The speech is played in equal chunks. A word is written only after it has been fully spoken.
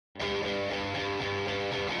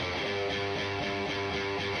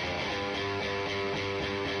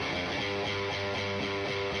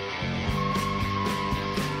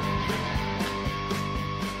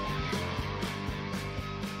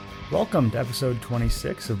Welcome to episode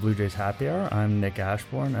 26 of Blue Jays Happy Hour. I'm Nick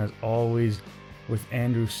Ashbourne, as always, with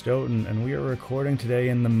Andrew Stoughton, and we are recording today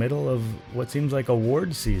in the middle of what seems like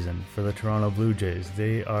award season for the Toronto Blue Jays.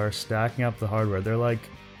 They are stacking up the hardware. They're like,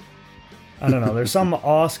 I don't know, there's some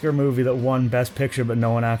Oscar movie that won Best Picture, but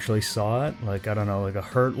no one actually saw it. Like, I don't know, like a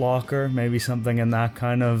Hurt Locker, maybe something in that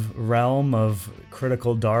kind of realm of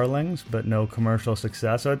critical darlings, but no commercial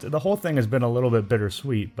success. So the whole thing has been a little bit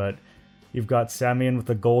bittersweet, but you've got Semien with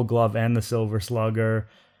the Gold Glove and the Silver Slugger.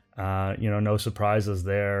 No surprises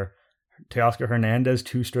there. Teoscar Hernandez,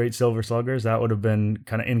 2 straight Silver Sluggers. That would have been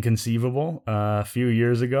kind of inconceivable a few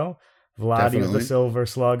years ago. Vladdy with the Silver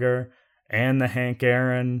Slugger and the Hank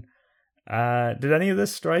Aaron. Did any of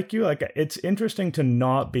this strike you? Like, it's interesting to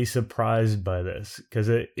not be surprised by this, because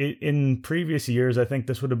in previous years, I think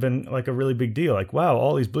this would have been like a really big deal. Like, wow,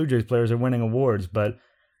 all these Blue Jays players are winning awards, but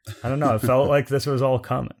I don't know. It felt like this was all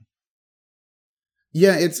coming.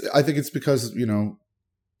 Yeah, I think it's because, the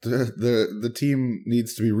team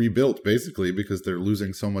needs to be rebuilt, basically, because they're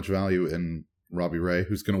losing so much value in Robbie Ray,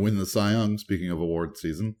 who's going to win the Cy Young, speaking of award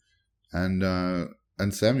season, and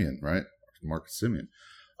Semien, right? Marcus Semien.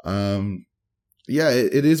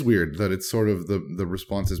 It is weird that it's sort of the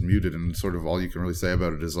response is muted, and sort of all you can really say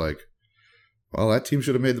about it is like, well, that team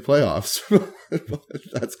should have made the playoffs.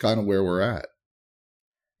 That's kind of where we're at.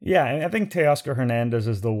 Yeah, and I think Teoscar Hernandez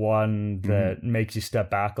is the one that makes you step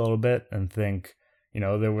back a little bit and think,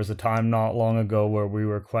 there was a time not long ago where we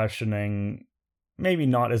were questioning, maybe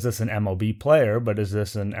not is this an MLB player, but is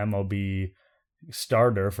this an MLB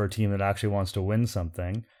starter for a team that actually wants to win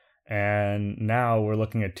something? And now we're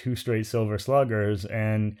looking at 2 straight Silver Sluggers,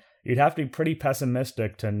 and you'd have to be pretty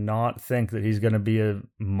pessimistic to not think that he's going to be a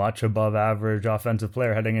much above average offensive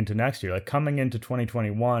player heading into next year. Like, coming into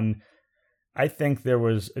 2021, I think there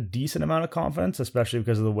was a decent amount of confidence, especially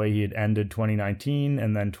because of the way he had ended 2019,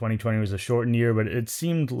 and then 2020 was a shortened year, but it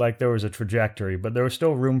seemed like there was a trajectory, but there was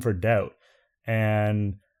still room for doubt.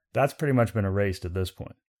 And that's pretty much been erased at this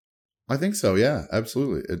point. I think so. Yeah,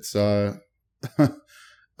 absolutely. It's,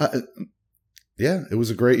 it was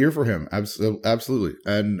a great year for him. Absolutely.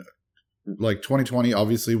 And like 2020,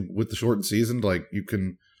 obviously with the shortened season, like you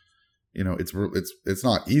can, it's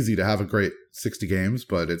not easy to have a great 60 games,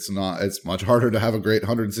 but it's much harder to have a great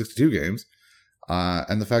 162 games.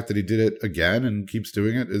 And the fact that he did it again and keeps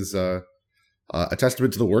doing it is a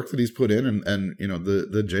testament to the work that he's put in. And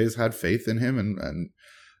the Jays had faith in him, and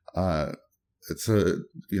it's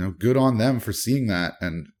good on them for seeing that.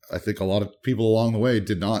 And I think a lot of people along the way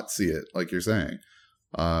did not see it, like you're saying,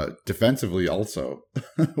 defensively also,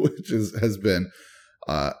 which has been,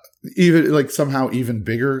 even like somehow even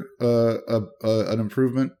bigger an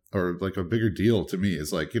improvement, or like a bigger deal to me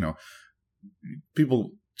is like,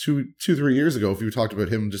 people 2-3 years ago, if you talked about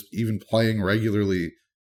him just even playing regularly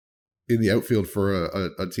in the outfield for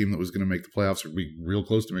a team that was going to make the playoffs or be real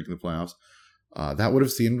close to making the playoffs, that would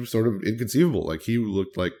have seemed sort of inconceivable. Like, he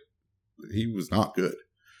looked like he was not good.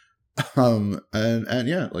 And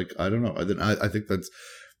yeah, like, I don't know. I think that's,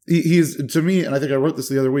 he's, to me, and I think I wrote this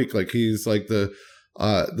the other week, like, he's like the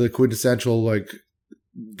quintessential like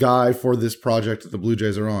guy for this project that the Blue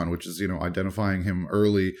Jays are on, which is, identifying him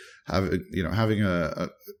early, having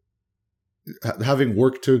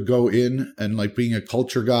work to go in, and like being a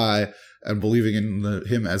culture guy and believing in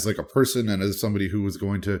him as like a person and as somebody who was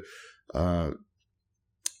going to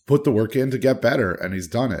put the work in to get better, and he's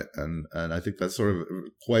done it. And I think that's sort of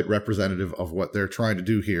quite representative of what they're trying to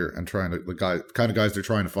do here, and kind of guys they're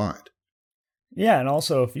trying to find. Yeah, and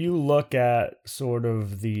also if you look at sort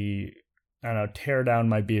of the, I don't know, teardown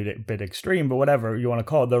might be a bit extreme, but whatever you want to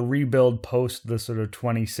call it, the rebuild post the sort of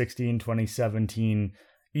 2016, 2017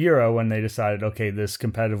 era, when they decided, okay, this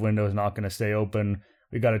competitive window is not going to stay open,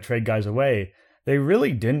 we got to trade guys away. They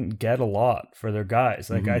really didn't get a lot for their guys.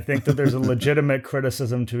 Like, I think that there's a legitimate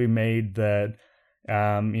criticism to be made that,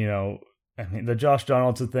 the Josh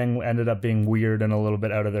Donaldson thing ended up being weird and a little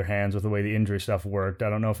bit out of their hands with the way the injury stuff worked. I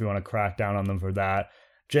don't know if you want to crack down on them for that.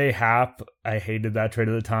 Jay Happ, I hated that trade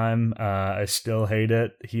at the time. I still hate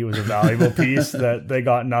it. He was a valuable piece that they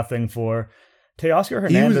got nothing for. Teoscar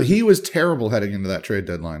Hernandez. He was terrible heading into that trade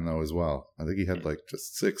deadline, though, as well. I think he had like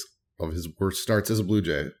just 6 of his worst starts as a Blue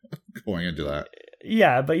Jay going into that.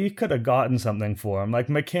 Yeah, but you could have gotten something for him. Like,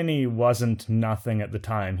 McKinney wasn't nothing at the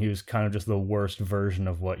time. He was kind of just the worst version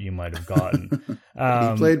of what you might have gotten.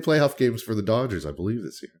 He played playoff games for the Dodgers, I believe,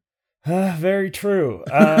 this year. Very true.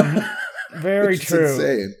 Very true.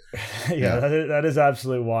 Insane. Yeah, that is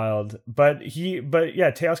absolutely wild. But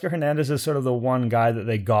Teoscar Hernandez is sort of the one guy that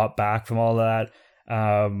they got back from all that.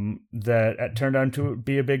 That turned out to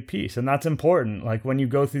be a big piece. And that's important. Like, when you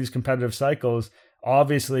go through these competitive cycles,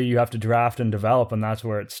 obviously you have to draft and develop, and that's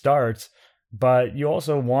where it starts. But you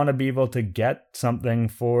also want to be able to get something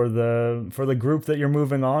for the group that you're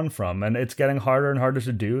moving on from. And it's getting harder and harder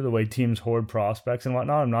to do, the way teams hoard prospects and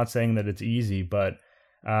whatnot. I'm not saying that it's easy, but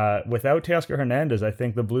without Teoscar Hernandez, I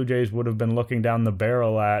think the Blue Jays would have been looking down the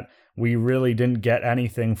barrel at, we really didn't get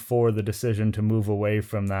anything for the decision to move away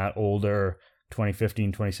from that older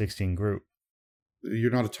 2015, 2016 group.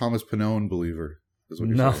 You're not a Thomas Pannone believer.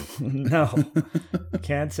 No, no,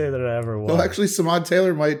 can't say that I ever was. Well, actually, Samad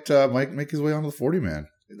Taylor might make his way onto the 40-man.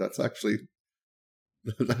 That's like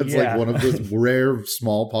one of those rare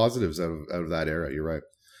small positives out of that era. You're right.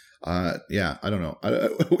 I don't know.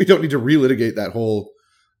 We don't need to relitigate that whole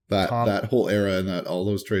era and all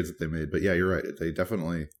those trades that they made. But yeah, you're right. They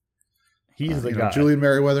definitely. He's the guy. Julian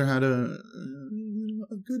Merriweather had a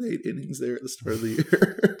good 8 innings there at the start of the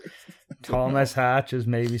year. Thomas Hatch is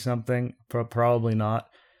maybe something, probably not.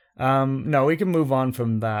 No, we can move on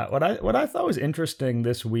from that. What I thought was interesting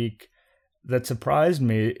this week that surprised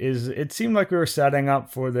me is it seemed like we were setting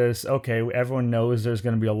up for this, okay, everyone knows there's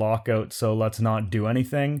going to be a lockout, so let's not do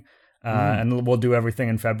anything, and we'll do everything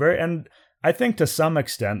in February. And I think to some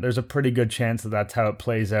extent, there's a pretty good chance that that's how it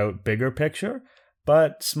plays out, bigger picture.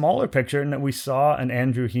 But smaller picture, and that we saw an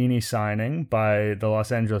Andrew Heaney signing by the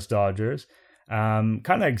Los Angeles Dodgers. Kind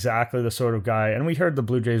of exactly the sort of guy, and we heard the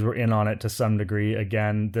Blue Jays were in on it to some degree.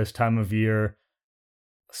 Again, this time of year,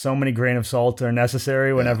 so many grain of salt are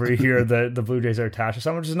necessary whenever you hear the Blue Jays are attached to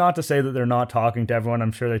someone, which is not to say that they're not talking to everyone.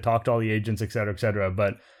 I'm sure they talked to all the agents, et cetera,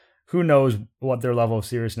 but who knows what their level of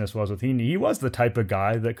seriousness was with Heaney. He was the type of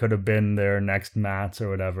guy that could have been their next Mats or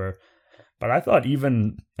whatever. But I thought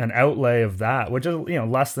even an outlay of that, which is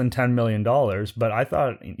less than $10 million, but I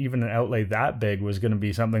thought even an outlay that big was going to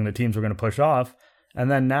be something that teams were going to push off. And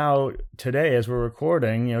then now, today, as we're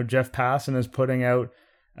recording, Jeff Passan is putting out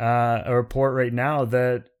a report right now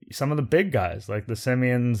that some of the big guys, like the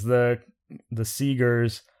Semyons, the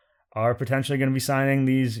Seagers, are potentially going to be signing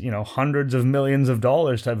these, hundreds of millions of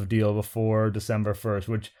dollars type of deal before December 1st,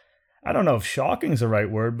 which I don't know if shocking is the right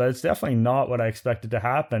word, but it's definitely not what I expected to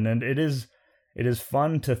happen. And it is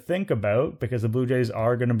fun to think about because the Blue Jays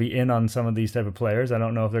are going to be in on some of these type of players. I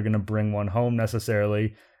don't know if they're going to bring one home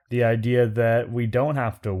necessarily. The idea that we don't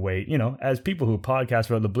have to wait, as people who podcast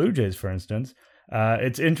about the Blue Jays, for instance,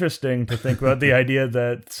 it's interesting to think about the idea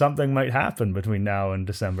that something might happen between now and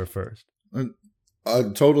December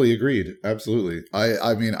 1st. Totally agreed. Absolutely.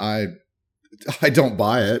 I mean, I don't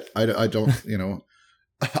buy it. I don't,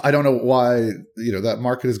 I don't know why, that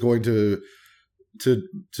market is going to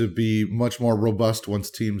be much more robust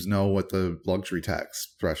once teams know what the luxury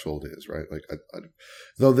tax threshold is, right? Like,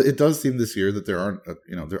 though it does seem this year that there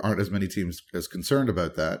aren't as many teams as concerned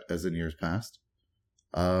about that as in years past.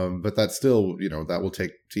 But that's still, that will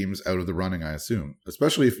take teams out of the running, I assume,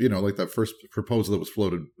 especially if, like that first proposal that was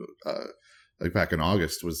floated, like back in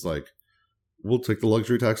August was like, we'll take the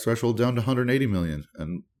luxury tax threshold down to 180 million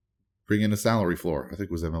and bring in a salary floor. I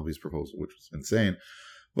think was MLB's proposal, which was insane.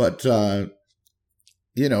 But,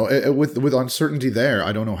 with uncertainty there,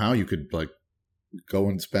 I don't know how you could go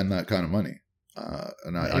and spend that kind of money.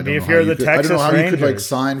 And I don't know how you could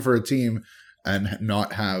sign for a team and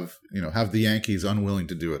not have, have the Yankees unwilling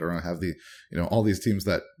to do it, or have the, all these teams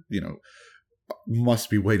that,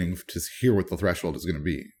 must be waiting to hear what the threshold is going to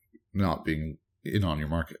be, not being in on your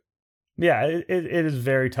market. Yeah, it is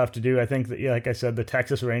very tough to do. I think that, like I said, the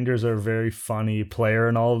Texas Rangers are a very funny player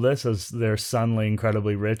in all of this, as they're suddenly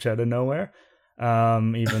incredibly rich out of nowhere.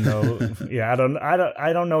 Even though,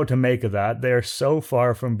 I don't know what to make of that. They're so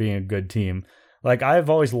far from being a good team. Like, I've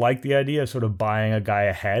always liked the idea of sort of buying a guy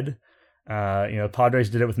ahead. Padres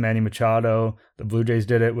did it with Manny Machado. The Blue Jays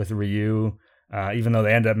did it with Ryu. Even though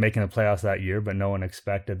they ended up making the playoffs that year, but no one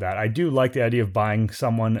expected that. I do like the idea of buying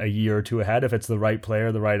someone a year or two ahead if it's the right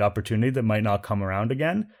player, the right opportunity that might not come around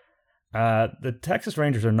again. The Texas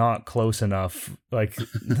Rangers are not close enough,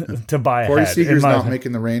 to buy Corey ahead. Seager's not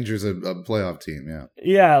making the Rangers a playoff team, yeah.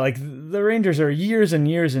 Yeah, the Rangers are years and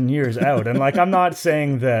years and years out. And, I'm not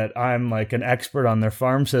saying that I'm, an expert on their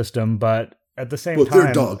farm system, but at the same time,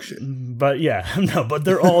 they're dog shit. But yeah, no, but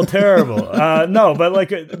they're all terrible. No,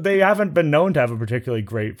 but they haven't been known to have a particularly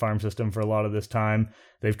great farm system for a lot of this time.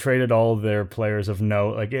 They've traded all of their players of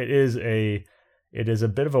note. It is a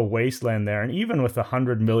bit of a wasteland there. And even with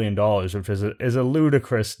 $100 million, which is a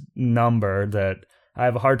ludicrous number, that I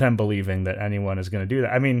have a hard time believing that anyone is going to do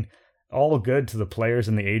that. I mean, all good to the players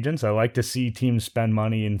and the agents. I like to see teams spend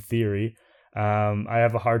money in theory. I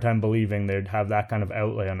have a hard time believing they'd have that kind of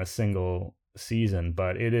outlay on a single season,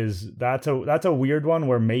 but that's a weird one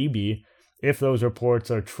where maybe if those reports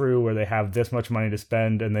are true, where they have this much money to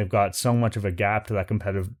spend and they've got so much of a gap to that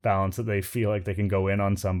competitive balance that they feel like they can go in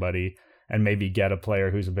on somebody and maybe get a player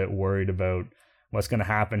who's a bit worried about what's going to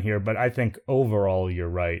happen here. But I think overall, you're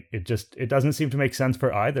right. It doesn't seem to make sense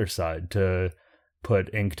for either side to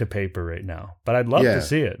put ink to paper right now. But I'd love to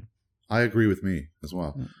see it. I agree with me as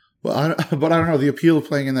well. Well, but I don't know. The appeal of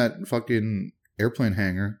playing in that fucking airplane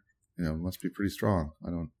hangar, must be pretty strong.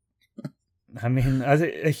 I mean,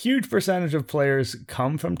 a huge percentage of players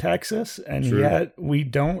come from Texas, and yet we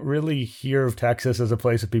don't really hear of Texas as a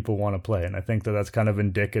place that people want to play. And I think that's kind of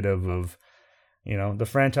indicative of, the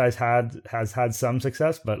franchise has had some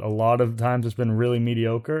success, but a lot of times it's been really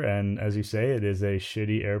mediocre. And as you say, it is a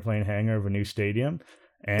shitty airplane hangar of a new stadium.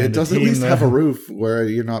 And it does at least have a roof where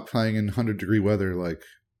you're not playing in 100-degree weather like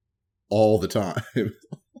all the time.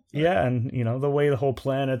 Yeah, and the way the whole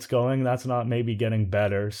planet's going, that's not maybe getting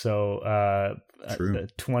better. So, True.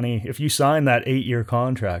 20. If you sign that 8-year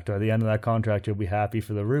contract, or at the end of that contract, you'll be happy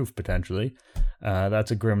for the roof potentially.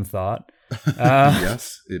 That's a grim thought.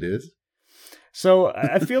 Yes, it is. So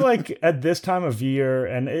I feel like at this time of year,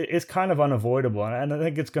 and it's kind of unavoidable, and I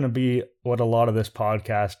think it's going to be what a lot of this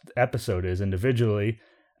podcast episode is individually.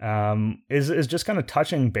 Is just kind of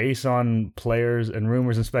touching base on players and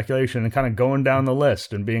rumors and speculation and kind of going down the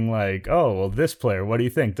list and being like, oh, well, this player, what do you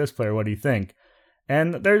think? This player, what do you think?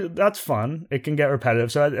 And that's fun. It can get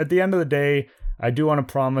repetitive. So at the end of the day, I do want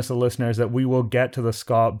to promise the listeners that we will get to the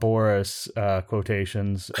Scott Boras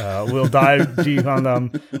quotations. We'll dive deep on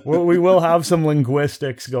them. We will have some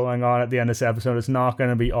linguistics going on at the end of this episode. It's not going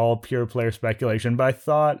to be all pure player speculation, but I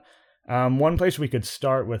thought one place we could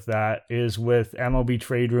start with that is with MLB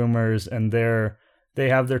trade rumors, and they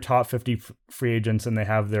have their top 50 free agents and they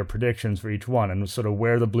have their predictions for each one and sort of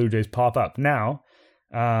where the Blue Jays pop up. Now,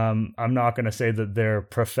 I'm not going to say that they're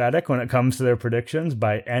prophetic when it comes to their predictions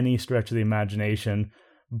by any stretch of the imagination,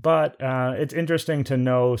 but it's interesting to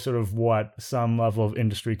know sort of what some level of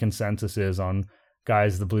industry consensus is on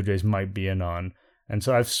guys the Blue Jays might be in on. And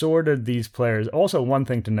so I've sorted these players. Also, one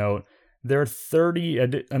thing to note, there are 30,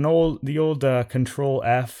 the old Control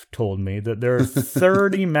F told me that there are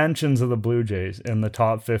 30 mentions of the Blue Jays in the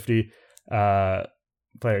top 50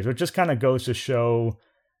 players, which just kind of goes to show,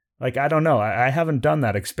 like, I don't know. I haven't done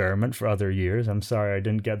that experiment for other years. I'm sorry I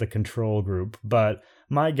didn't get the control group, but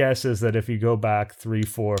my guess is that if you go back 3,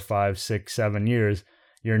 4, 5, 6, 7 years,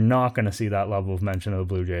 you're not going to see that level of mention of the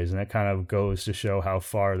Blue Jays, and it kind of goes to show how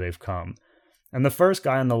far they've come. And the first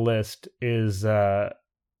guy on the list is...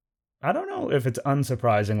 I don't know if it's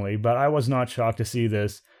unsurprisingly, but I was not shocked to see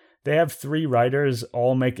this. They have 3 writers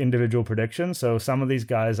all make individual predictions. So some of these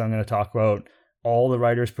guys I'm going to talk about, all the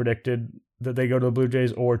writers predicted that they go to the Blue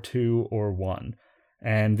Jays, or 2 or 1.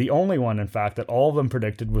 And the only one, in fact, that all of them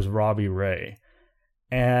predicted was Robbie Ray.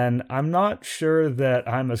 And I'm not sure that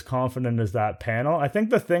I'm as confident as that panel. I think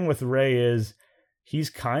the thing with Ray is he's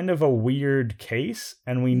kind of a weird case,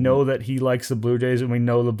 and we know that he likes the Blue Jays, and we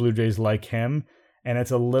know the Blue Jays like him. And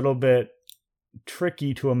it's a little bit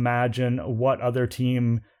tricky to imagine what other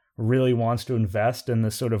team really wants to invest in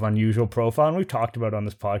this sort of unusual profile. And we've talked about on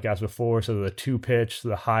this podcast before, so the 2-pitch,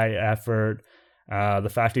 the high effort,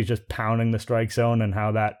 the fact he's just pounding the strike zone and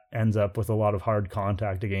how that ends up with a lot of hard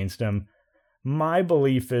contact against him. My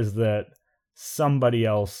belief is that somebody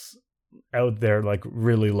else out there like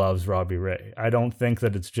really loves Robbie Ray. I don't think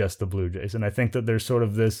that it's just the Blue Jays. And I think that there's sort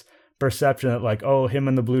of this perception that like, oh, him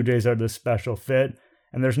and the Blue Jays are this special fit,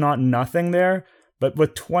 and there's nothing there. But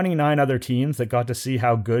with 29 other teams that got to see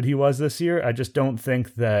how good he was this year, I just don't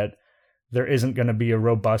think that there isn't going to be a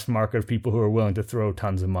robust market of people who are willing to throw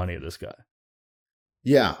tons of money at this guy.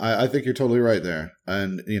 Yeah, I think you're totally right there.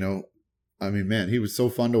 And, I mean, man, he was so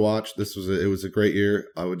fun to watch. It was a great year.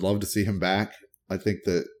 I would love to see him back. I think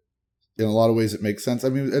that in a lot of ways it makes sense. I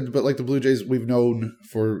mean, but like the Blue Jays, we've known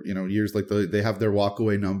for, years, like they have their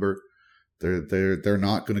walkaway number. They're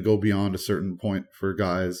not going to go beyond a certain point for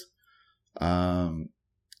guys. And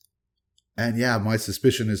yeah, my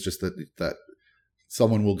suspicion is just that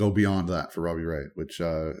someone will go beyond that for Robbie Ray, which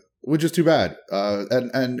is too bad.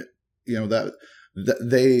 And that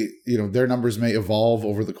they, their numbers may evolve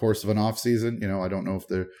over the course of an off season. I don't know if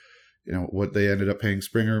they're, what they ended up paying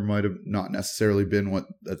Springer might have not necessarily been what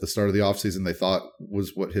at the start of the off season they thought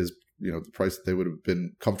was what his, the price that they would have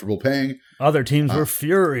been comfortable paying. Other teams were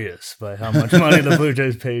furious by how much money the Blue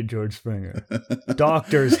Jays paid George Springer.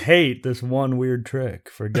 Doctors hate this one weird trick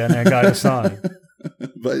for getting a guy to sign.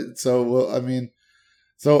 But so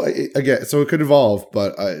it could evolve,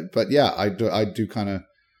 but yeah, I do kind of,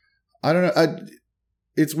 I don't know.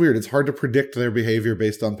 It's weird. It's hard to predict their behavior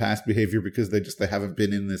based on past behavior because they haven't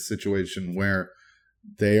been in this situation where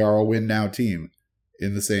they are a win now team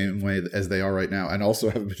in the same way as they are right now, and also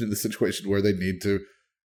have been in the situation where they need to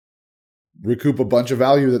recoup a bunch of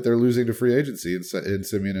value that they're losing to free agency in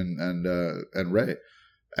Simeon and Ray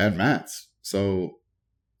and Mats. So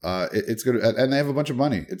it's gonna, and they have a bunch of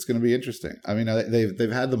money. It's going to be interesting. I mean,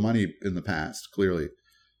 they've had the money in the past, clearly.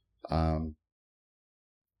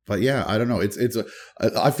 But yeah, I don't know.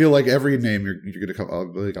 I feel like every name you're going to come up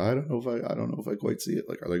like, I don't know if I quite see it.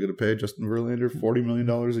 Like, are they going to pay Justin Verlander $40 million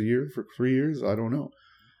a year for 3 years? I don't know.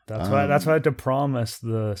 That's why I had to promise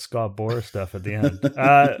the Scott Boras stuff at the end.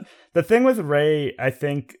 The thing with Ray, I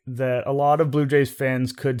think that a lot of Blue Jays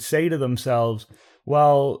fans could say to themselves,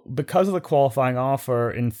 well, because of the qualifying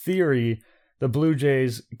offer, in theory, the Blue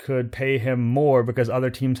Jays could pay him more because other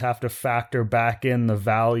teams have to factor back in the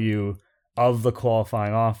value of the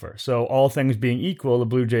qualifying offer. So all things being equal, the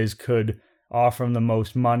Blue Jays could offer him the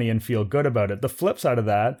most money and feel good about it. The flip side of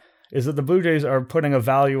that is that the Blue Jays are putting a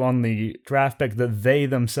value on the draft pick that they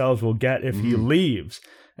themselves will get if he leaves.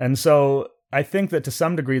 And so I think that to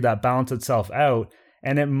some degree that balances itself out,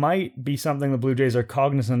 and it might be something the Blue Jays are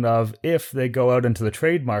cognizant of if they go out into the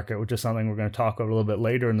trade market, which is something we're going to talk about a little bit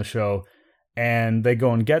later in the show, and they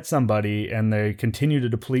go and get somebody and they continue to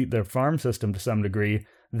deplete their farm system to some degree,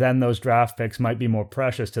 then those draft picks might be more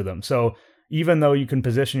precious to them. So even though you can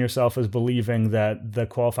position yourself as believing that the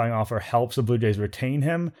qualifying offer helps the Blue Jays retain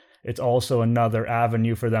him, it's also another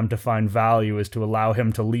avenue for them to find value, is to allow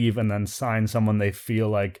him to leave and then sign someone they feel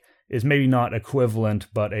like is maybe not equivalent,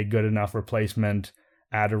 but a good enough replacement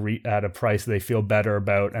at a price they feel better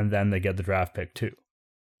about, and then they get the draft pick too.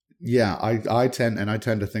 Yeah, I tend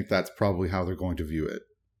to think that's probably how they're going to view it,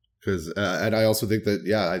 because and I also think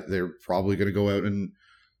that they're probably going to go out and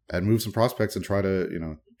move some prospects and try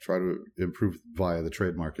to improve via the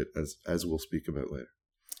trade market, as we'll speak about later.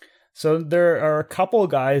 So there are a couple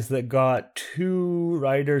of guys that got 2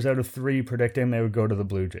 writers out of 3 predicting they would go to the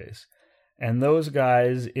Blue Jays. And those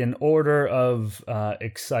guys, in order of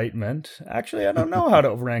excitement, actually, I don't know how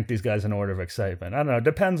to rank these guys in order of excitement. I don't know. It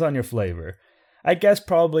depends on your flavor. I guess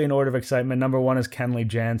probably in order of excitement, number 1 is Kenley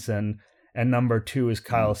Jansen, and number 2 is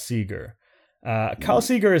Kyle Seager. Kyle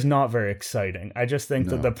Seager is not very exciting. I just think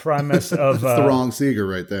that the premise of... That's the wrong Seager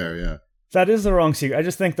right there, yeah. That is the wrong Seager. I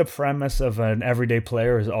just think the premise of an everyday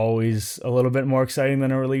player is always a little bit more exciting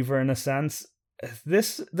than a reliever in a sense.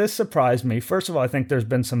 This surprised me. First of all, I think there's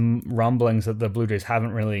been some rumblings that the Blue Jays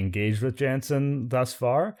haven't really engaged with Jansen thus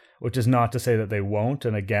far, which is not to say that they won't.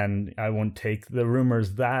 And again, I won't take the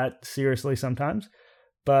rumors that seriously sometimes.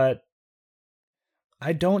 But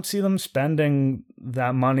I don't see them spending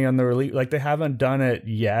that money on the relief. Like, they haven't done it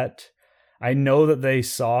yet. I know that they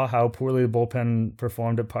saw how poorly the bullpen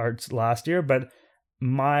performed at parts last year, but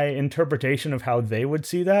my interpretation of how they would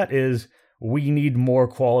see that is we need more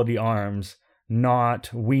quality arms,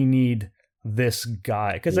 not we need this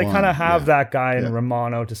guy. Because they kind of have that guy in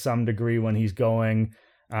Romano to some degree when he's going.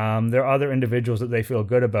 There are other individuals that they feel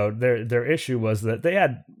good about. Their issue was that they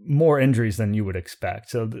had more injuries than you would expect.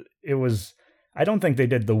 So it was, I don't think they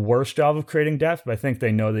did the worst job of creating depth, but I think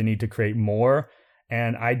they know they need to create more.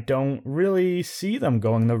 And I don't really see them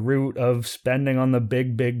going the route of spending on the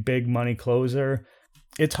big money closer.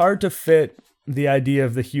 It's hard to fit the idea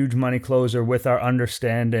of the huge money closer with our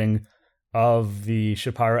understanding of the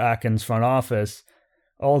Shapiro Atkins front office.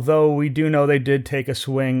 Although we do know they did take a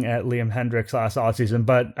swing at Liam Hendriks last offseason,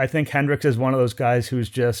 but I think Hendriks is one of those guys who's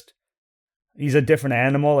just, he's a different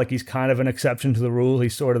animal. Like, he's kind of an exception to the rule.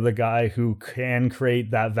 He's sort of the guy who can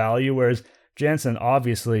create that value, whereas Jansen,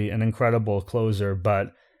 obviously an incredible closer,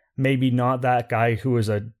 but maybe not that guy who is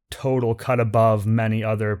a total cut above many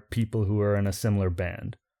other people who are in a similar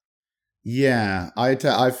band. Yeah, I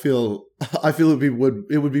feel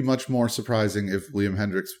it would be much more surprising if Liam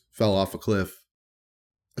Hendriks fell off a cliff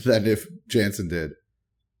than if Jansen did.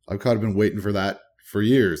 I've kind of been waiting for that for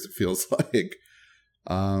years, it feels like.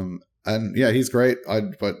 And yeah, he's great. I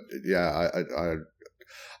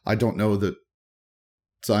don't know that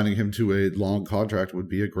signing him to a long contract would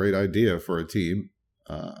be a great idea for a team.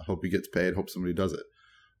 Hope he gets paid. Hope somebody does it.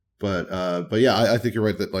 But yeah, I think you're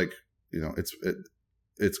right that, like, you know,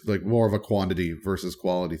 it's like more of a quantity versus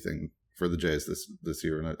quality thing for the Jays this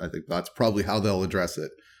year, and I think that's probably how they'll address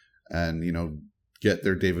it. And, you know, get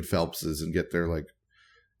their David Phelpses and get their, like,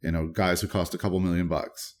 you know, guys who cost a couple $1 million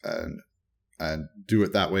and do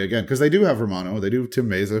it that way again, because they do have Romano, they do have Tim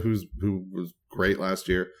Meza, who was great last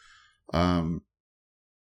year. And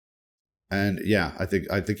yeah, I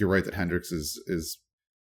think you're right that Hendriks is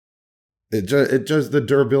it just the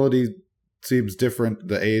durability seems different,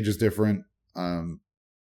 the age is different.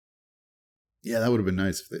 Yeah, that would have been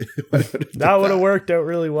nice if they that would have worked out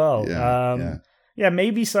really well. Yeah. Yeah,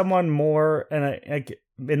 maybe someone more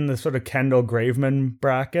in the sort of Kendall Graveman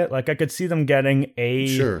bracket. Like I could see them getting a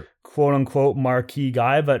Sure. quote unquote marquee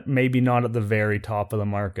guy, but maybe not at the very top of the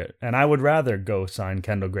market. And I would rather go sign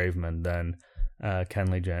Kendall Graveman than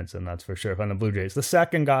Kenley Jansen, that's for sure, on the Blue Jays. The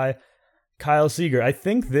second guy, Kyle Seager. I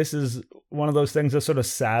think this is one of those things that's sort of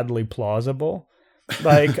sadly plausible.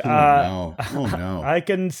 Like, Oh no. I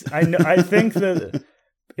think that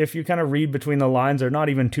if you kind of read between the lines, or not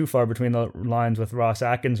even too far between the lines with Ross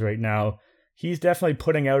Atkins right now, he's definitely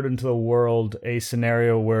putting out into the world a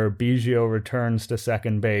scenario where Biggio returns to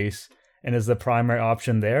second base and is the primary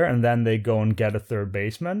option there, and then they go and get a third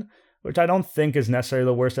baseman, which I don't think is necessarily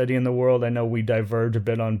the worst idea in the world. I know we diverge a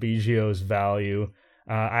bit on Biggio's value.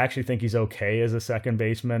 I actually think he's okay as a second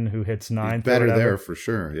baseman who hits ninth. He's better there for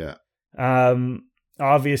sure, yeah.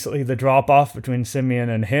 Obviously, the drop-off between Semien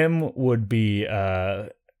and him would be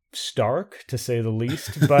stark, to say the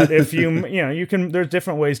least. But if you can, there's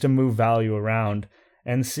different ways to move value around.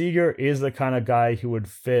 And Seager is the kind of guy who would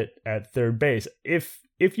fit at third base. If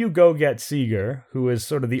you go get Seager, who is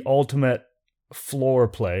sort of the ultimate floor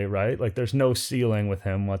play, right? Like there's no ceiling with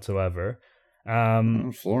him whatsoever.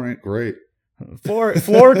 Floor ain't great.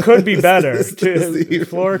 Floor could be better too.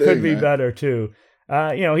 Floor could be better too.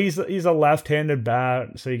 He's a left-handed bat,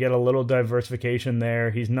 so you get a little diversification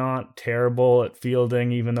there. He's not terrible at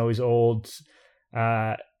fielding, even though he's old.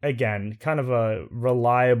 Again, kind of a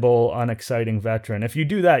reliable, unexciting veteran. If you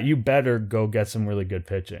do that, you better go get some really good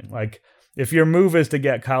pitching. Like, if your move is to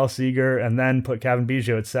get Kyle Seager and then put Cavan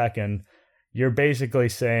Biggio at second, you're basically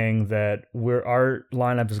saying that our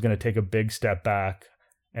lineup is going to take a big step back.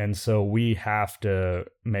 And so we have to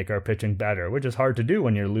make our pitching better, which is hard to do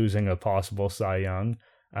when you're losing a possible Cy Young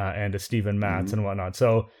and a Steven Matz and whatnot.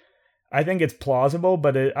 So I think it's plausible,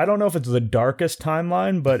 but I don't know if it's the darkest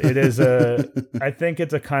timeline, but it is I think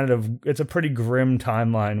it's a pretty grim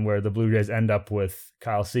timeline where the Blue Jays end up with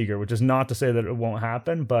Kyle Seager, which is not to say that it won't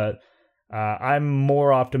happen, but I'm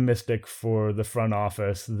more optimistic for the front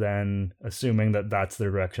office than assuming that that's the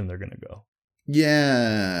direction they're going to go.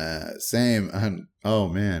 Yeah, same. Oh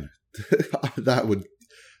man,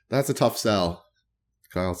 that's a tough sell,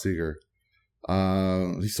 Kyle Seager.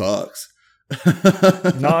 He sucks.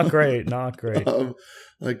 Not great.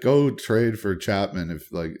 Go trade for Chapman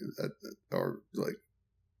or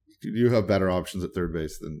you have better options at third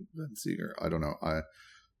base than Seager. I don't know.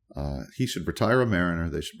 He should retire a Mariner.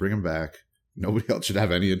 They should bring him back. Nobody else should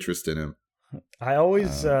have any interest in him. I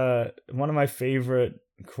always one of my favorite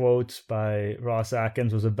quotes by Ross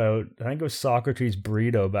Atkins was about, I think it was Socrates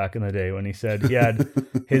Brito back in the day, when he said he had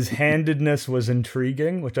his handedness was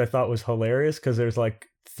intriguing, which I thought was hilarious because there's like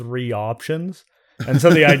 3 options. And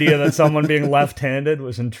so the idea that someone being left-handed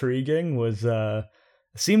was intriguing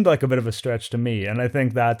seemed like a bit of a stretch to me. And I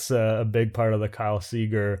think that's a big part of the Kyle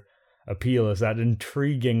Seager appeal, is that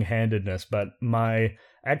intriguing handedness. But my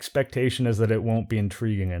expectation is that it won't be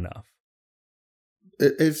intriguing enough.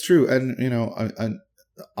 It's true. And,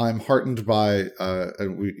 I'm heartened by,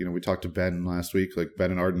 and we talked to Ben last week. Like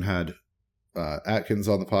Ben and Arden had Atkins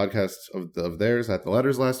on the podcast of theirs at the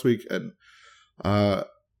Letters last week, and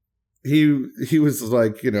he was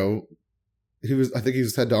like, I think he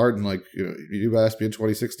said to Arden, like, you asked me in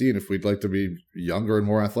 2016 if we'd like to be younger and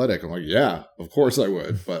more athletic. I'm like, yeah, of course I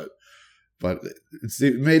would, but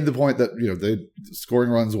it made the point that the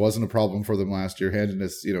scoring runs wasn't a problem for them last year.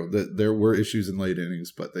 Handedness, there were issues in late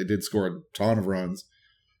innings, but they did score a ton of runs.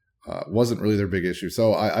 Wasn't really their big issue.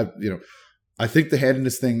 So I think the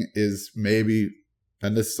handedness thing is maybe,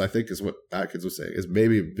 and this I think is what Atkins was saying, is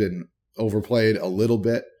maybe been overplayed a little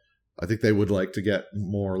bit. I think they would like to get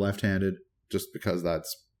more left-handed just because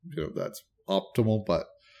that's optimal, but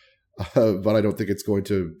I don't think it's going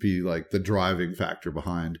to be like the driving factor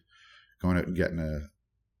behind going out and getting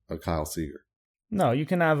a Kyle Seager. No, you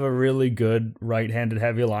can have a really good right-handed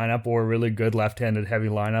heavy lineup or a really good left-handed heavy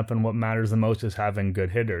lineup, and what matters the most is having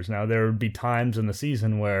good hitters. Now, there would be times in the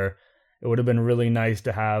season where it would have been really nice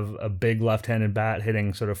to have a big left-handed bat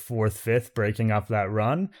hitting sort of 4th, 5th, breaking up that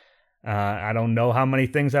run. I don't know how many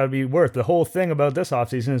things that would be worth. The whole thing about this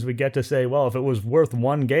offseason is we get to say, well, if it was worth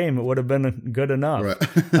 1 game, it would have been good enough.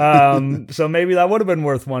 Right. So maybe that would have been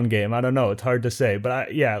worth 1 game. I don't know. It's hard to say. But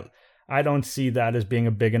I don't see that as being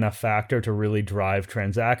a big enough factor to really drive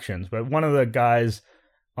transactions. But one of the guys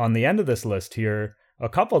on the end of this list here, a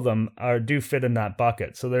couple of them do fit in that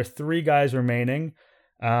bucket. So there's 3 guys remaining.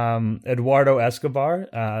 Eduardo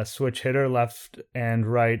Escobar, switch hitter, left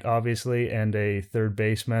and right, obviously, and a third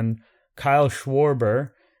baseman. Kyle Schwarber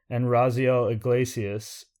and Raziel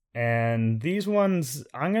Iglesias. And these ones,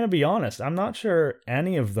 I'm going to be honest, I'm not sure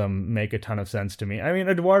any of them make a ton of sense to me. I mean,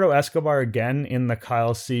 Eduardo Escobar, again, in the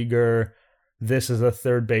Kyle Seager, this is a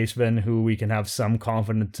third baseman who we can have some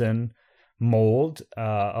confidence in mold.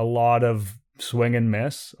 A lot of swing and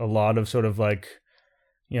miss, a lot of sort of like,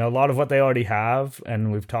 a lot of what they already have.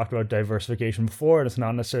 And we've talked about diversification before, and it's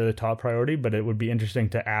not necessarily the top priority, but it would be interesting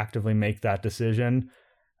to actively make that decision.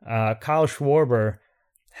 Kyle Schwarber,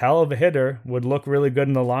 hell of a hitter, would look really good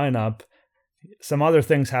in the lineup. Some other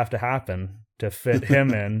things have to happen to fit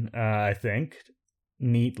him in, I think,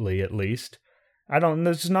 neatly at least.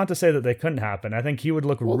 This is not to say that they couldn't happen. I think he would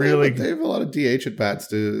look really... They have a lot of DH at bats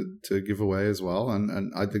to give away as well,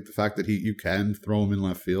 and I think the fact that you can throw him in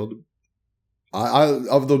left field,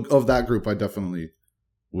 of that group, I definitely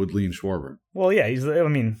would lean Schwarber. Well, yeah,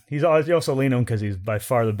 you also lean him because he's by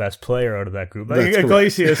far the best player out of that group.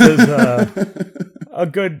 Iglesias is a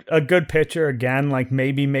good pitcher, again, like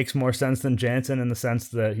maybe makes more sense than Jansen in the sense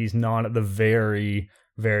that he's not at the very,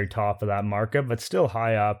 very top of that market, but still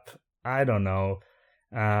high up. I don't know.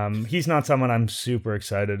 He's not someone I'm super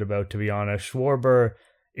excited about, to be honest. Schwarber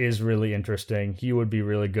is really interesting. He would be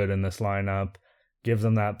really good in this lineup. Gives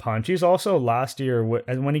them that punch. He's also last year,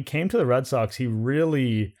 when he came to the Red Sox, he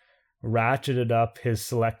really ratcheted up his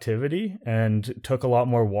selectivity and took a lot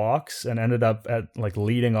more walks and ended up at like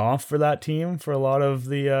leading off for that team for a lot of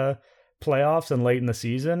the playoffs and late in the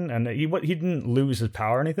season. And he didn't lose his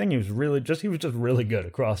power or anything. He was just really good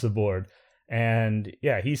across the board. And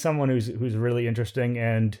yeah, he's someone who's really interesting,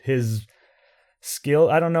 and his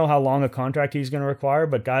skill, I don't know how long a contract he's going to require,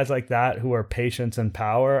 but guys like that who are patience and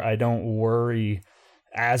power, I don't worry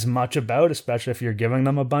as much about, especially if you're giving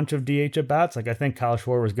them a bunch of DH at bats. Like, I think Kyle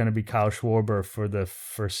Schwarber is going to be Kyle Schwarber for the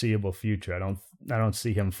foreseeable future. I don't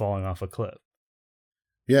see him falling off a cliff.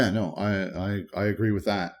 Yeah, no, I agree with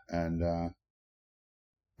that, and I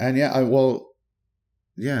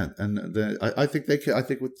think I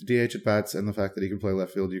think with the DH at bats and the fact that he can play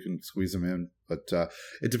left field, you can squeeze him in. But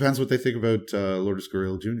it depends what they think about Lourdes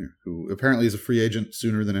Gurriel Jr., who apparently is a free agent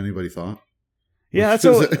sooner than anybody thought. Yeah,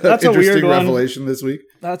 that's a weird one. Revelation this week.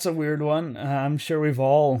 That's a weird one. I'm sure we've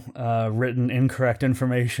all written incorrect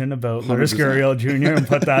information about Lourdes Gurriel Jr. and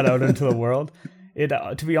put that out into the world. It,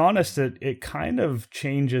 to be honest, it kind of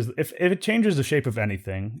changes. If it changes the shape of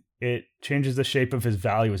anything, it changes the shape of his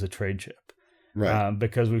value as a trade chip. Right.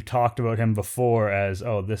 Because we've talked about him before as,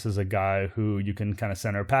 this is a guy who you can kind of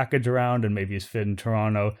center a package around, and maybe his fit in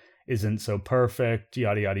Toronto isn't so perfect,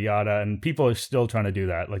 yada, yada, yada. And people are still trying to do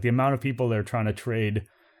that. Like, the amount of people that are trying to trade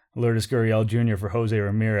Lourdes Gurriel Jr. for Jose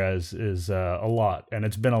Ramirez is a lot. And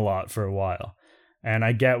it's been a lot for a while. And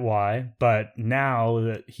I get why. But now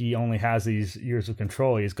that he only has these years of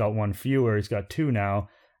control, he's got one fewer, he's got two now.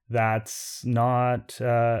 That's not,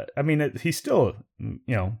 he's still,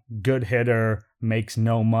 good hitter, makes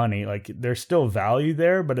no money. Like, there's still value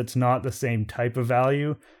there, but it's not the same type of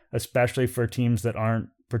value, especially for teams that aren't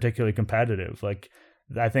particularly competitive. Like,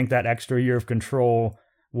 I think that extra year of control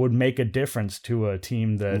would make a difference to a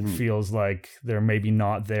team that feels like they're maybe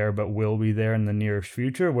not there, but will be there in the nearest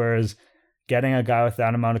future. Whereas getting a guy with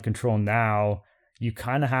that amount of control now, you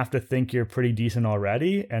kind of have to think you're pretty decent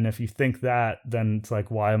already. And if you think that, then it's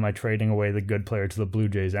like, why am I trading away the good player to the Blue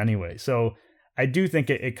Jays anyway? So I do think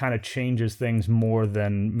it kind of changes things more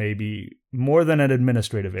than an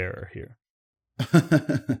administrative error here.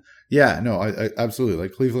 Yeah, no, I absolutely.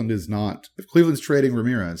 Like, Cleveland is not, if Cleveland's trading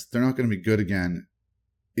Ramirez, they're not going to be good again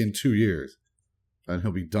in 2 years. And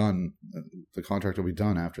he'll be done. The contract will be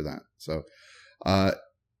done after that. So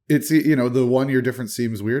it's, the 1 year difference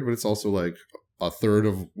seems weird, but it's also like a third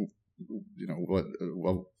of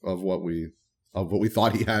what we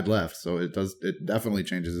thought he had left. So it definitely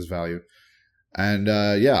changes his value. And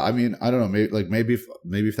I don't know, maybe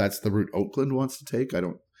if that's the route Oakland wants to take. I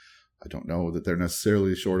don't know that they're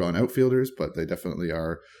necessarily short on outfielders, but they definitely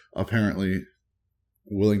are apparently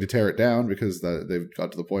willing to tear it down because they've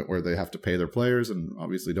got to the point where they have to pay their players, and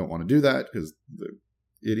obviously don't want to do that because they're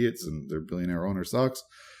idiots and their billionaire owner sucks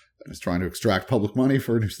and is trying to extract public money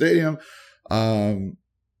for a new stadium. Maybe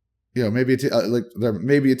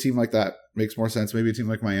maybe a team like that makes more sense. Maybe a team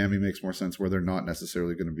like Miami makes more sense, where they're not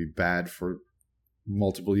necessarily going to be bad for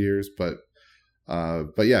multiple years. But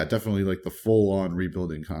yeah, definitely like the full on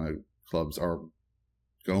rebuilding kind of clubs are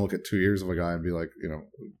going to look at 2 years of a guy and be like, it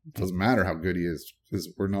doesn't matter how good he is, because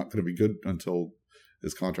we're not going to be good until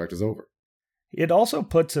his contract is over. It also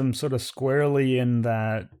puts him sort of squarely in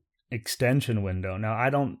that extension window. Now, I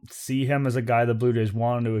don't see him as a guy the Blue Jays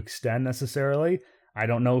want to extend necessarily. I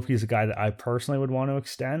don't know if he's a guy that I personally would want to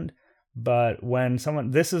extend, but when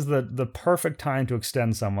this is the perfect time to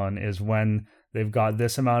extend someone, is when they've got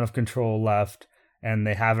this amount of control left, and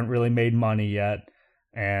they haven't really made money yet,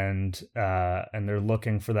 and they're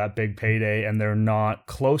looking for that big payday, and they're not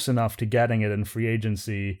close enough to getting it in free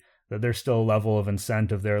agency that there's still a level of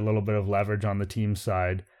incentive there, a little bit of leverage on the team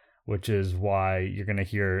side, which is why you're going to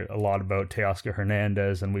hear a lot about Teoscar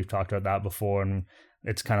Hernandez, and we've talked about that before, and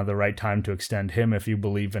it's kind of the right time to extend him if you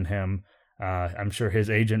believe in him. I'm sure his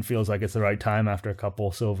agent feels like it's the right time after a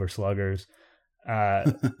couple silver sluggers.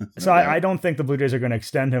 So I don't think the Blue Jays are going to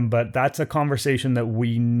extend him, but that's a conversation that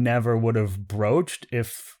we never would have broached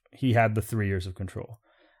if he had the 3 years of control.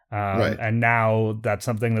 Right. And now that's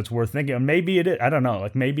something that's worth thinking. And maybe it is, I don't know,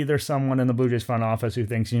 like maybe there's someone in the Blue Jays front office who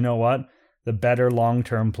thinks, you know what, the better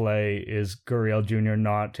long-term play is Gurriel Jr.,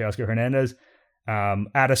 not Teoscar Hernandez,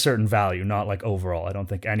 at a certain value, not like overall. I don't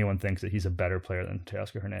think anyone thinks that he's a better player than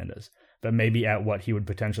Teoscar Hernandez, but maybe at what he would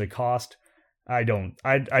potentially cost. I don't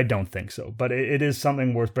think so, but it is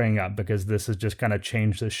something worth bringing up because this has just kind of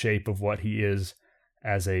changed the shape of what he is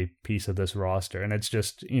as a piece of this roster. And it's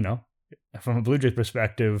just, you know, from a Blue Jays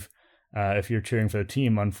perspective, if you're cheering for the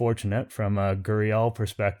team, unfortunate. From a Gurriel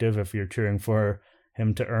perspective, if you're cheering for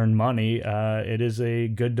him to earn money, it is a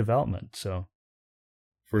good development. So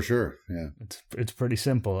for sure, yeah, it's pretty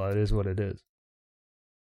simple. It is what it is.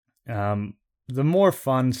 The more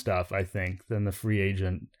fun stuff, I think, than the free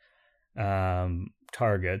agent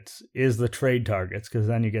targets is the trade targets, because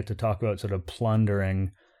then you get to talk about sort of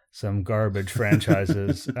plundering some garbage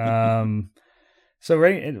franchises. So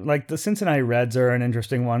like the Cincinnati Reds are an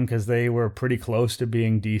interesting one because they were pretty close to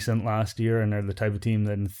being decent last year, and they're the type of team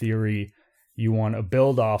that in theory you want to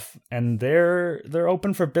build off, and they're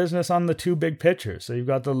open for business on the two big pitchers. So you've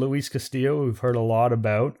got the Luis Castillo, we've heard a lot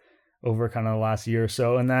about over kind of the last year or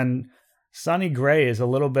so, and then Sonny Gray is a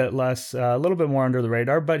little bit less, a little bit more under the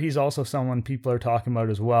radar, but he's also someone people are talking about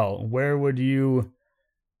as well. Where would you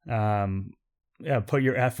put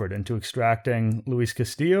your effort into extracting Luis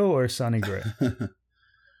Castillo or Sonny Gray?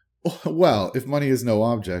 Well, if money is no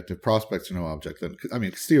object, if prospects are no object, then I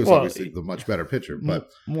mean Castillo's obviously the much better pitcher, but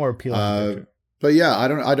more appealing pitcher. But yeah, I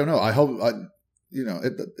don't know. I hope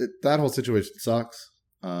that whole situation sucks.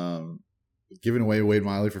 Giving away Wade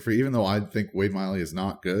Miley for free, even though I think Wade Miley is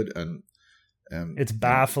not good, and it's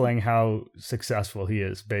baffling how successful he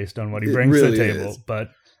is based on what he brings to the table.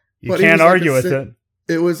 But you can't argue with it.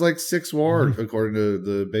 It was like 6 WAR according to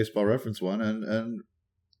the Baseball Reference one, and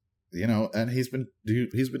you know, and he's been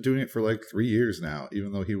doing it for like 3 years now,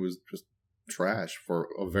 even though he was just trash for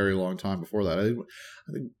a very long time before that. I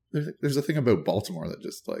think there's a thing about Baltimore that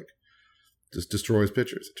just destroys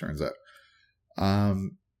pitchers, it turns out.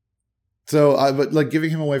 But like giving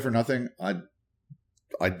him away for nothing,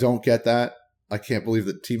 I don't get that. I can't believe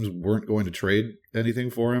that teams weren't going to trade anything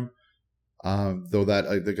for him. Though that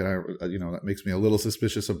I think that makes me a little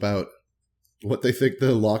suspicious about what they think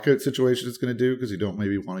the lockout situation is going to do, because you don't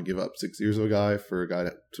maybe want to give up 6 years of a guy for a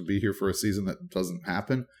guy to be here for a season that doesn't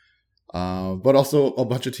happen. But also a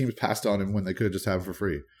bunch of teams passed on him when they could just have him for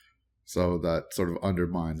free. So that sort of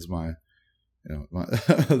undermines my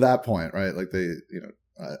that point, right? Like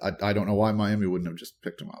I don't know why Miami wouldn't have just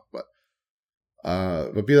picked him up, but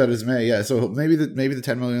be that as may, yeah. So maybe the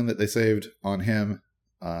 $10 million that they saved on him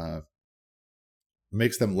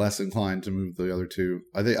makes them less inclined to move the other two.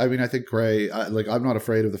 I think Gray. I'm not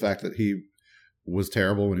afraid of the fact that he was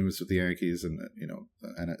terrible when he was with the Yankees, and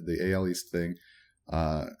the AL East thing.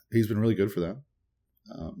 He's been really good for them.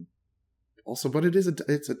 Also, but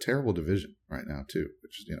it's a terrible division right now too,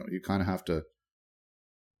 which you kind of have to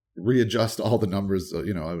readjust all the numbers.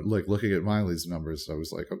 Like looking at Miley's numbers, I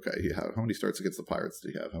was like, okay, how many starts against the Pirates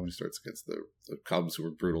did he have? How many starts against the Cubs, who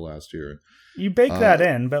were brutal last year? You bake that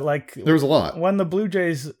in, but like there was a lot. When the Blue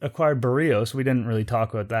Jays acquired Barrios, we didn't really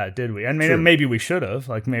talk about that, did we? And maybe we should have.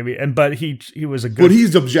 But he was a good. But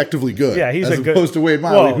he's objectively good. Yeah, he's opposed to Wade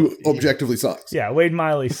Miley, who objectively sucks. Yeah, Wade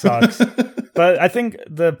Miley sucks. But I think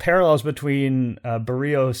the parallels between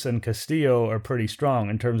Barrios and Castillo are pretty strong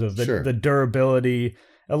in terms of the durability.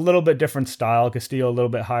 A little bit different style. Castillo a little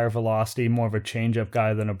bit higher velocity, more of a changeup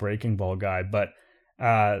guy than a breaking ball guy. But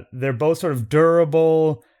they're both sort of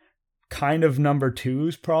durable, kind of number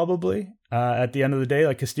twos probably. At the end of the day,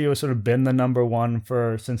 like Castillo has sort of been the number one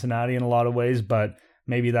for Cincinnati in a lot of ways, but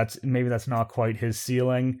maybe that's not quite his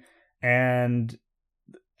ceiling. And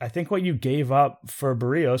I think what you gave up for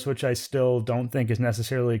Barrios, which I still don't think is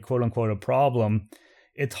necessarily quote unquote a problem,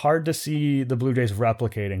 it's hard to see the Blue Jays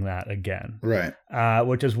replicating that again. Right.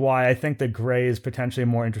 Which is why I think that Gray is potentially a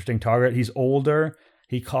more interesting target. He's older.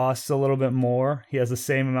 He costs a little bit more. He has the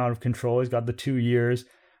same amount of control. He's got the 2 years.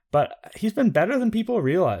 But he's been better than people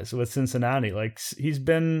realize with Cincinnati. Like, he's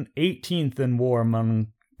been 18th in WAR among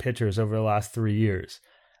pitchers over the last 3 years.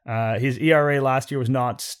 His ERA last year was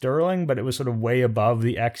not sterling, but it was sort of way above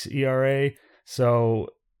the xERA. So,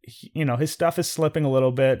 his stuff is slipping a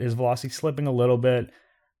little bit. His velocity slipping a little bit,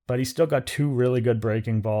 but he's still got 2 really good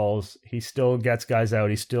breaking balls. He still gets guys out.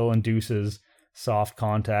 He still induces soft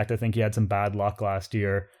contact. I think he had some bad luck last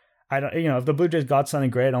year. If the Blue Jays got Sonny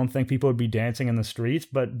Gray, I don't think people would be dancing in the streets,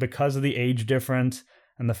 but because of the age difference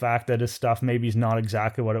and the fact that his stuff maybe is not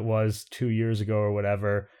exactly what it was 2 years ago or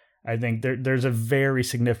whatever, I think there's a very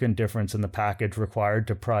significant difference in the package required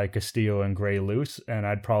to pry Castillo and Gray loose, and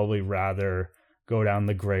I'd probably rather go down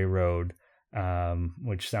the Gray road,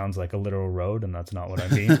 which sounds like a literal road, and that's not what I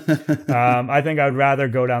mean. I think I'd rather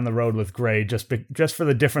go down the road with Gray just for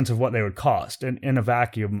the difference of what they would cost. In a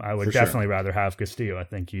vacuum, I would definitely rather have Castillo. I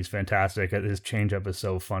think he's fantastic. His changeup is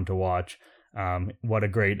so fun to watch. What a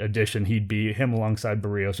great addition he'd be. Him alongside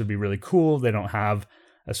Barrios would be really cool. They don't have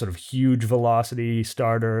a sort of huge velocity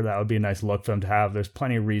starter. That would be a nice look for them to have. There's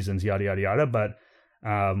plenty of reasons, yada, yada, yada. But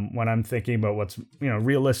when I'm thinking about what's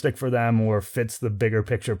realistic for them or fits the bigger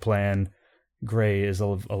picture plan, Gray is a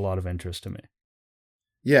lot of interest to me.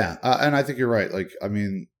 Yeah, and I think you're right. Like, I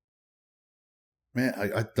mean, man,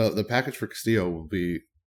 the package for Castillo will be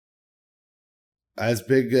as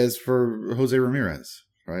big as for Jose Ramirez,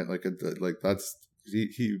 right? Like that's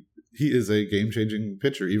he is a game-changing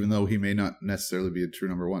pitcher, even though he may not necessarily be a true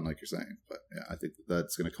number one, like you're saying. But yeah, I think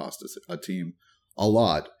that's going to cost us a team a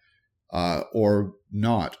lot, or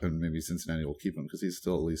not, and maybe Cincinnati will keep him because he's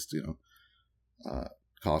still at least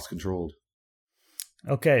cost controlled.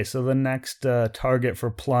 Okay, so the next target for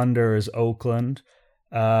plunder is Oakland,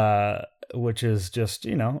 which is just,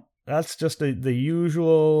 that's just the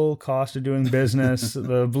usual cost of doing business.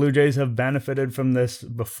 The Blue Jays have benefited from this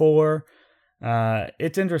before.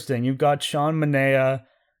 It's interesting. You've got Sean Manaea,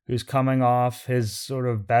 who's coming off his sort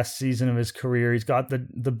of best season of his career. He's got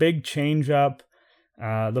the big changeup.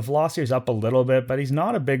 The velocity is up a little bit, but he's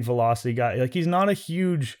not a big velocity guy. Like, he's not a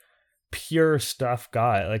huge pure stuff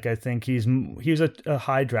guy. Like, I think he was a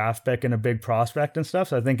high draft pick and a big prospect and stuff.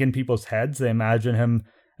 So I think in people's heads, they imagine him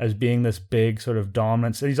as being this big sort of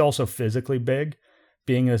dominant. So he's also physically big,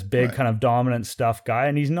 being this big kind of dominant stuff guy.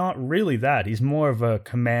 And he's not really that. He's more of a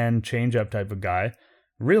command changeup type of guy.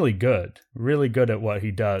 Really good at what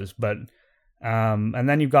he does. But, and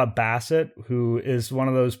then you've got Bassett, who is one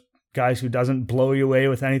of those guys who doesn't blow you away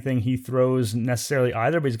with anything he throws necessarily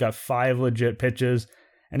either, but he's got 5 legit pitches.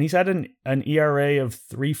 And he's had an ERA of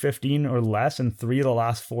 3.15 or less in 3 of the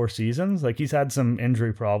last 4 seasons. Like, he's had some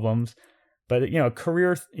injury problems, but a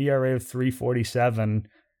career ERA of 3.47.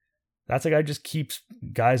 That's a guy who just keeps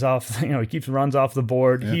guys off. He keeps runs off the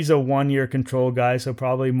board. Yeah. He's a 1-year control guy, so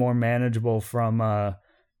probably more manageable from a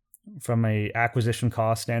acquisition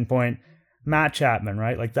cost standpoint. Matt Chapman,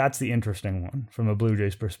 right? Like, that's the interesting one from a Blue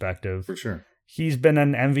Jays perspective. For sure. He's been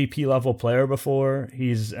an MVP level player before.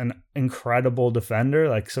 He's an incredible defender,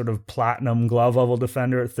 like sort of platinum glove level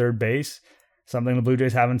defender at third base, something the Blue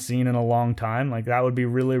Jays haven't seen in a long time. Like, that would be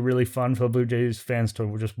really, really fun for the Blue Jays fans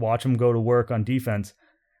to just watch him go to work on defense.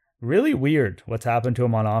 Really weird what's happened to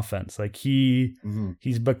him on offense. Like, he's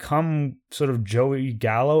become sort of Joey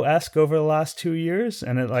Gallo-esque over the last 2 years.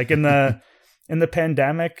 And in the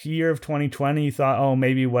pandemic year of 2020, he thought, oh,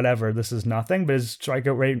 maybe whatever, this is nothing. But his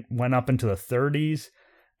strikeout rate went up into the 30s.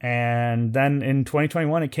 And then in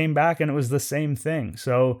 2021, it came back and it was the same thing.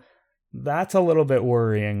 So that's a little bit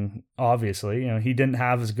worrying, obviously. He didn't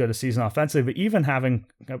have as good a season offensively, but even having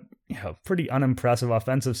a pretty unimpressive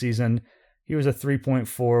offensive season, he was a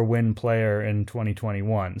 3.4 win player in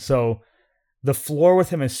 2021. So the floor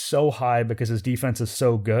with him is so high because his defense is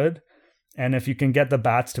so good. And if you can get the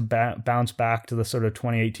bats to bounce back to the sort of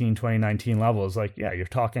 2018, 2019 levels, like, yeah, you're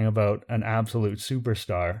talking about an absolute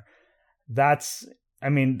superstar.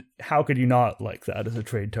 How could you not like that as a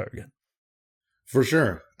trade target? For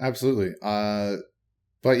sure. Absolutely.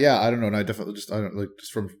 But yeah, I don't know. And I definitely just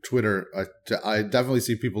from Twitter, I definitely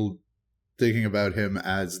see people thinking about him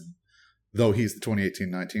as though he's the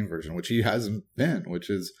 2018-19 version, which he hasn't been, which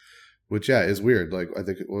is weird. Like, I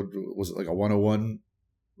think was it like a 101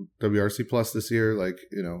 WRC plus this year, like,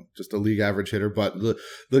 just a league average hitter, but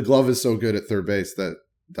the glove is so good at third base that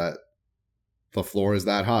the floor is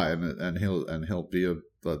that high, and he'll be a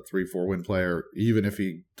 3-4 win player even if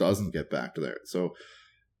he doesn't get back to there. So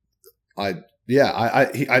I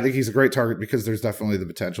think he's a great target because there's definitely the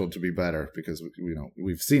potential to be better because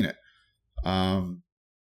we've seen it.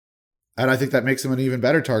 And I think that makes him an even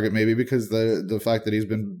better target, maybe because the fact that he's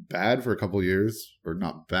been bad for a couple of years, or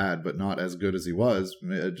not bad, but not as good as he was,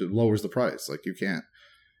 it lowers the price. Like, you can't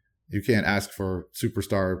ask for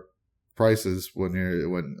superstar prices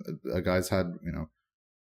when a guy's had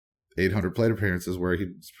 800 plate appearances where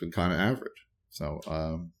he's been kind of average.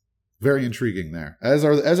 So very intriguing there. As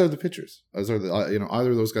are the pitchers. As are the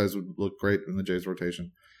either of those guys would look great in the Jays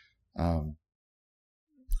rotation. And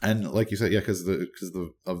like you said, because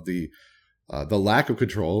of the lack of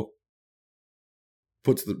control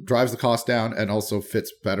drives the cost down and also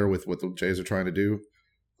fits better with what the Jays are trying to do.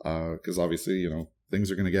 Because obviously, things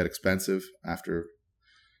are going to get expensive after,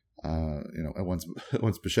 once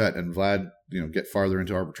Bichette and Vlad, get farther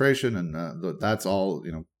into arbitration, and that's all,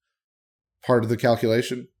 part of the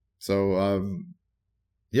calculation. So,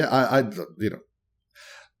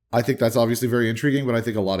 I think that's obviously very intriguing, but I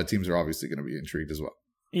think a lot of teams are obviously going to be intrigued as well.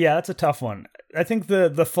 Yeah, that's a tough one. I think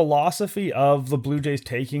the philosophy of the Blue Jays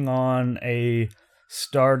taking on a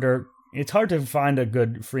starter, it's hard to find a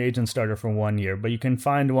good free agent starter for 1 year, but you can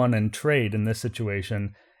find one and trade in this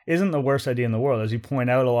situation. Isn't the worst idea in the world. As you point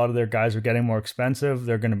out, a lot of their guys are getting more expensive.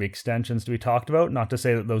 There are going to be extensions to be talked about. Not to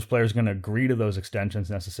say that those players are going to agree to those extensions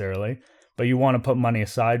necessarily, but you want to put money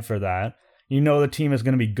aside for that. The team is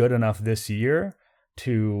going to be good enough this year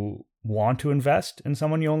to want to invest in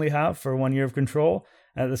someone you only have for 1 year of control.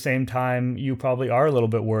 At the same time, you probably are a little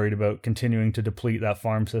bit worried about continuing to deplete that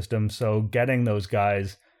farm system. So getting those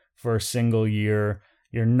guys for a single year,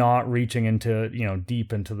 you're not reaching into,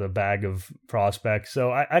 deep into the bag of prospects.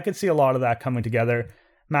 So I could see a lot of that coming together.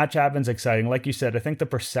 Matt Chapman's exciting. Like you said, I think the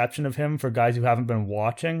perception of him for guys who haven't been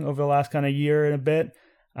watching over the last kind of year and a bit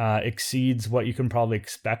exceeds what you can probably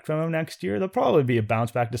expect from him next year. There'll probably be a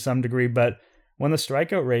bounce back to some degree, but when the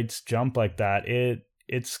strikeout rates jump like that,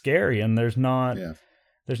 it's scary, and there's not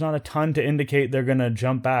a ton to indicate they're going to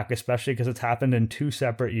jump back, especially because it's happened in 2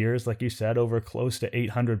 separate years, like you said, over close to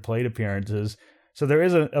 800 plate appearances. So there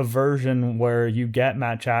is a version where you get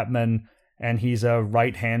Matt Chapman, and he's a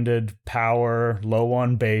right-handed power, low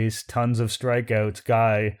on base, tons of strikeouts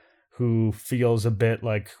guy who feels a bit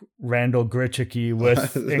like Randall Grichuk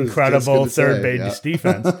with incredible third base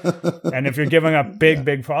defense. And if you're giving up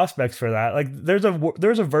big prospects for that, like there's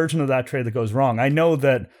a version of that trade that goes wrong. I know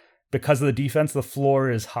that because of the defense, the floor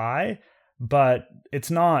is high, but it's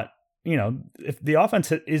not, if the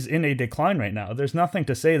offense is in a decline right now, there's nothing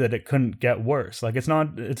to say that it couldn't get worse. Like it's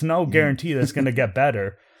no guarantee that it's going to get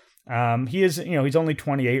better. He is, he's only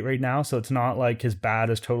 28 right now, so it's not like his bat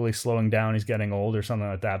is totally slowing down. He's getting old or something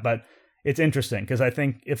like that. But it's interesting because I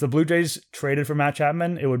think if the Blue Jays traded for Matt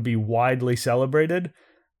Chapman, it would be widely celebrated.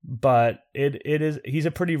 But he's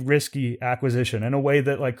a pretty risky acquisition in a way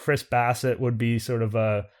that like Chris Bassett would be sort of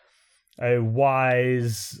a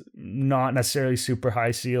wise, not necessarily super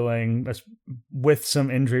high ceiling with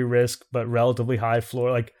some injury risk, but relatively high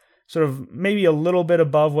floor, like sort of maybe a little bit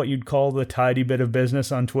above what you'd call the tidy bit of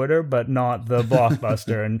business on Twitter, but not the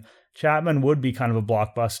blockbuster. And Chapman would be kind of a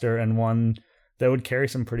blockbuster and one that would carry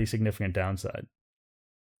some pretty significant downside.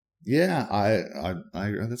 Yeah, I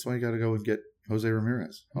that's why you got to go and get Jose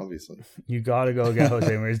Ramirez, obviously. You got to go get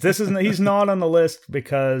Jose Ramirez. He's not on the list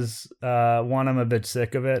because, one, I'm a bit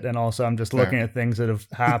sick of it, and also I'm just looking at things that have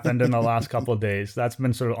happened in the last couple of days. That's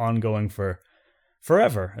been sort of ongoing for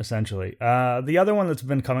forever, essentially. The other one that's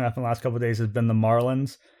been coming up in the last couple of days has been the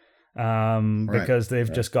Marlins, because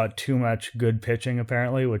they've just got too much good pitching,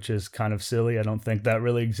 apparently, which is kind of silly. I don't think that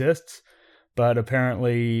really exists, but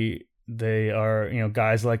apparently they are,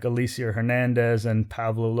 guys like Alicia Hernandez and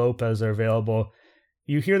Pablo Lopez are available.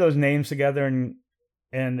 You hear those names together and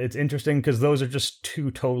it's interesting because those are just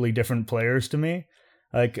two totally different players to me.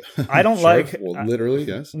 Like, I don't literally,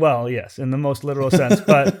 yes. Well, yes, in the most literal sense,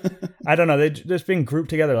 but I don't know. They're just being grouped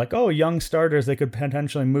together like, oh, young starters they could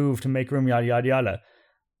potentially move to make room, yada, yada, yada.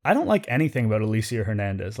 I don't like anything about Alicia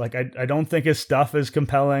Hernandez. Like, I don't think his stuff is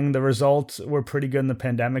compelling. The results were pretty good in the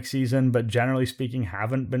pandemic season, but generally speaking,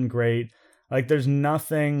 haven't been great. Like, there's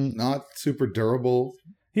nothing... Not super durable.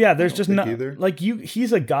 Yeah, there's just not... Like,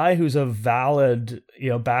 he's a guy who's a valid,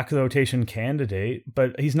 back of the rotation candidate,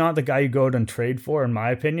 but he's not the guy you go out and trade for, in my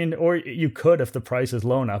opinion. Or you could if the price is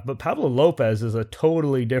low enough. But Pablo Lopez is a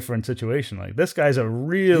totally different situation. Like, this guy's a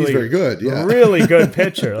really... He's very good, yeah. Really good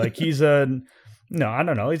pitcher. Like, he's a... No, I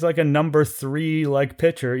don't know. He's like a number 3 like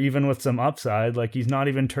pitcher, even with some upside. Like, he's not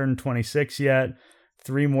even turned 26 yet.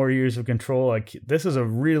 3 more years of control. Like, this is a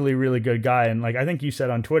really, really good guy. And like, I think you said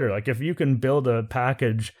on Twitter, like, if you can build a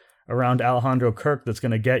package around Alejandro Kirk that's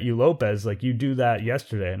going to get you Lopez, like, you do that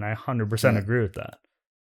yesterday. And I 100% agree with that.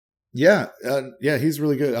 Yeah. Yeah, he's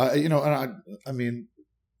really good. I mean,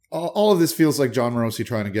 all of this feels like John Morosi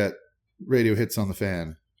trying to get radio hits on the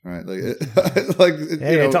fan. Right,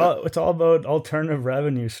 it's all about alternative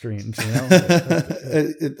revenue streams,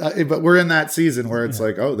 but we're in that season where it's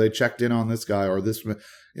like, oh, they checked in on this guy or this,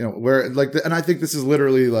 where like, and I think this is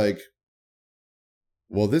literally like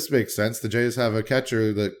well, this makes sense. The Jays have a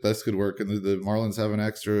catcher that this could work, and the Marlins have an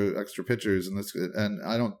extra pitchers, and and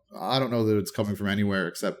I don't know that it's coming from anywhere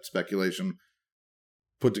except speculation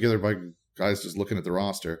put together by guys just looking at the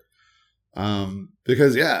roster.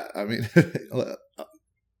 Because yeah, I mean,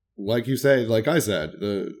 like you say, like I said,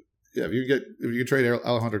 if you trade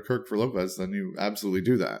Alejandro Kirk for Lopez, then you absolutely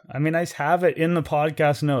do that. I mean, I have it in the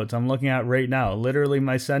podcast notes I'm looking at right now. Literally,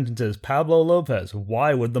 my sentence is Pablo Lopez.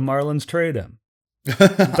 Why would the Marlins trade him?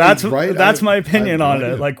 That's right. That's my opinion on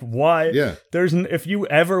it. Like, why? Yeah. If you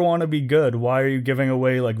ever want to be good, why are you giving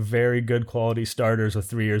away like very good quality starters with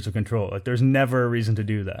 3 years of control? Like, there's never a reason to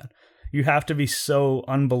do that. You have to be so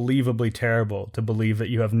unbelievably terrible to believe that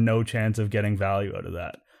you have no chance of getting value out of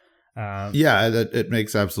that. It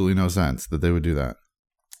makes absolutely no sense that they would do that.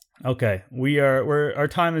 Okay, our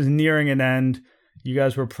time is nearing an end. You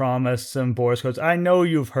guys were promised some Boris quotes. I know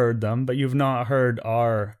you've heard them, but you've not heard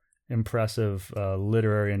our impressive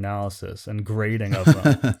literary analysis and grading of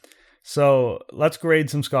them. So let's grade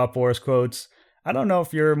some Scott Boras quotes. I don't know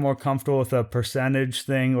if you're more comfortable with a percentage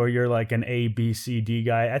thing or you're like an A, B, C, D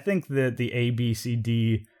guy. I think that the A, B, C,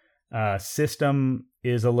 D system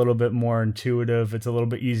is a little bit more intuitive. It's a little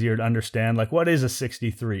bit easier to understand. Like, what is a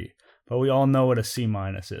 63? But we all know what a C-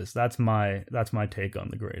 is. That's my take on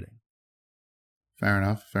the grading. Fair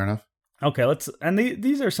enough. Okay,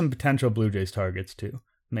 these are some potential Blue Jays targets too.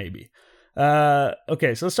 Maybe.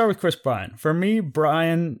 Okay, so let's start with Chris Bryant. For me,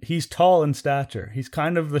 Brian, he's tall in stature. He's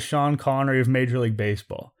kind of the Sean Connery of Major League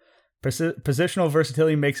Baseball. Positional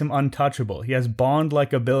versatility makes him untouchable. He has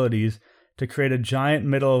Bond-like abilities to create a giant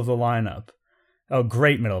middle of the lineup. Oh,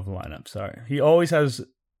 great middle of the lineup, sorry.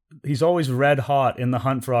 He's always red hot in the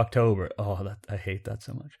hunt for October. Oh, I hate that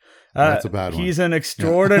so much. That's a bad one. He's an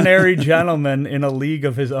extraordinary gentleman in a league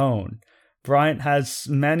of his own. Bryant has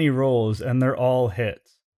many roles, and they're all hits.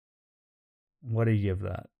 What do you give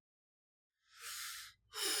that?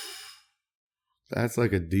 That's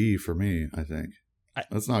like a D for me, I think.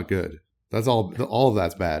 That's not good. That's all of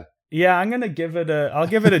that's bad. Yeah, I'll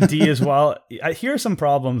give it a D as well. Here's some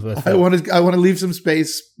problems with it. I want to leave some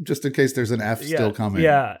space just in case there's an F still coming.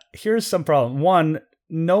 Yeah, here's some problem. One,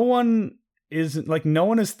 no one is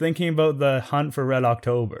thinking about the hunt for Red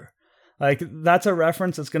October. Like, that's a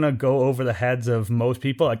reference that's going to go over the heads of most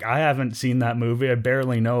people. Like, I haven't seen that movie. I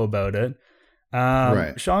barely know about it.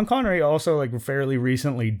 Right. Sean Connery also like fairly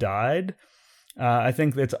recently died. I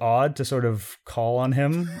think it's odd to sort of call on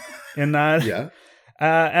him in that. Yeah.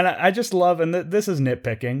 And I just love, and this is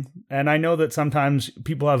nitpicking, and I know that sometimes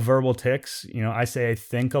people have verbal tics. You know, I say I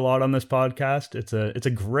think a lot on this podcast. It's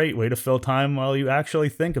a great way to fill time while you actually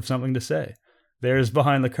think of something to say. There's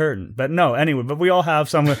behind the curtain. But no, anyway, but we all have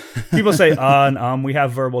some, people say and we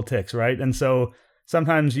have verbal tics, right? And so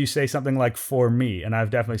sometimes you say something like for me, and I've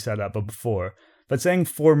definitely said that before. But saying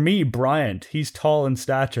for me, Bryant, he's tall in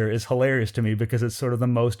stature is hilarious to me because it's sort of the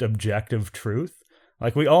most objective truth.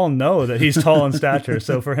 Like, we all know that he's tall in stature.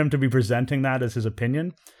 So for him to be presenting that as his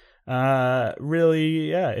opinion, really,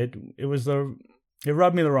 yeah, it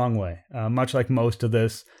rubbed me the wrong way. Much like most of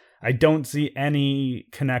this, I don't see any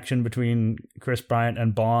connection between Chris Bryant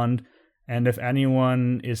and Bond. And if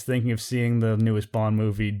anyone is thinking of seeing the newest Bond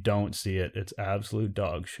movie, don't see it. It's absolute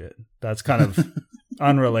dog shit. That's kind of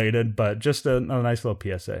unrelated, but just a nice little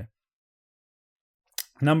PSA.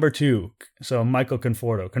 Number 2, so Michael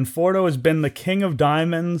Conforto. Conforto has been the king of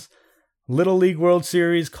diamonds, Little League World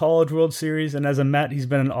Series, College World Series, and as a Met, he's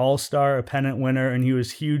been an all-star, a pennant winner, and he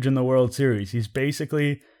was huge in the World Series. He's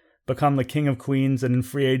basically become the king of queens, and in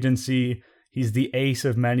free agency, he's the ace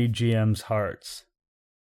of many GMs' hearts.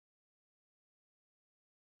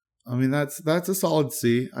 I mean, that's a solid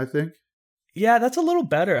C, I think. Yeah, that's a little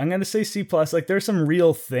better. I'm going to say C+. Like, there's some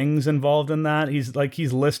real things involved in that.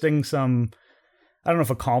 He's listing some, I don't know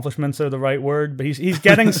if accomplishments are the right word, but he's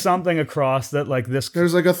getting something across that, like, this.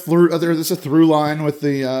 There's like there's a through line with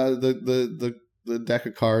the deck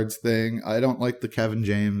of cards thing. I don't like the Kevin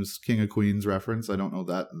James King of Queens reference. I don't know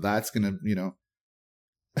that's going to,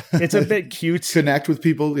 it's a bit cutesy. Connect with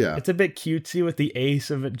people. Yeah. It's a bit cutesy with the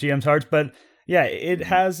ace of GM's hearts, but yeah, it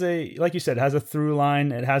has like you said, it has a through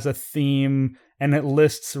line, it has a theme, and it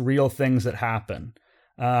lists real things that happen.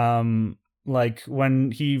 Like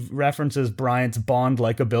when he references Bryant's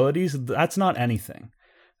Bond-like abilities, that's not anything.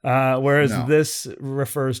 Whereas this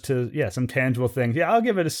refers to, some tangible things. Yeah, I'll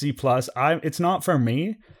give it a C+. It's not for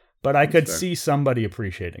me, but I could see somebody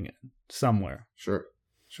appreciating it somewhere. Sure.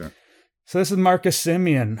 So this is Marcus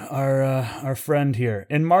Semien, our friend here.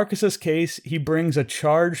 In Marcus's case, he brings a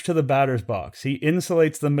charge to the batter's box. He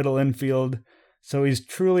insulates the middle infield, so he's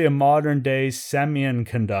truly a modern-day Semien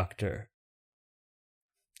conductor.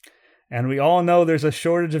 And we all know there's a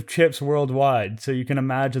shortage of chips worldwide, so you can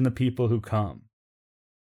imagine the people who come.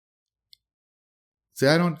 See,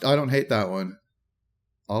 I don't hate that one.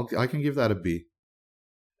 I can give that a B.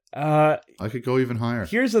 I could go even higher.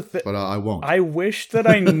 Here's the thing, but I won't. I wish that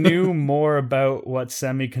I knew more about what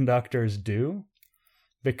semiconductors do,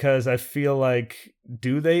 because I feel like,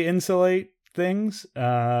 do they insulate things?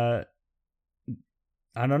 I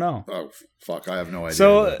don't know. Oh fuck! I have no idea.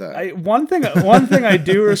 So about that. one thing I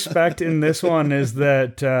do respect in this one is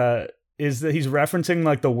that he's referencing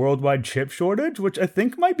like the worldwide chip shortage, which I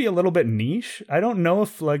think might be a little bit niche. I don't know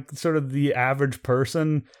if like sort of the average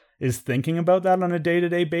person is thinking about that on a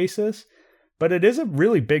day-to-day basis, but it is a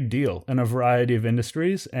really big deal in a variety of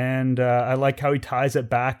industries, and I like how he ties it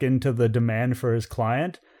back into the demand for his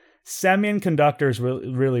client. Semiconductors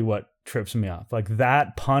really what trips me off. Like,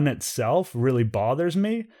 that pun itself really bothers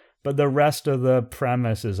me, but the rest of the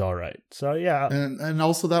premise is all right. So yeah, and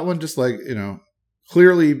also that one just like, you know,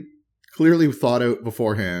 clearly thought out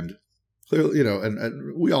beforehand. Clearly, you know,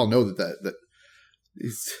 and we all know that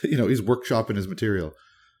he's, you know, he's workshopping his material.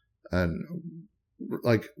 And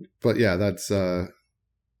like, but yeah, that's that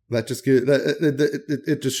just gives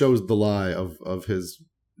it just shows the lie of his,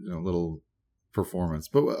 you know, little performance.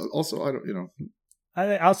 But also, I don't, you know,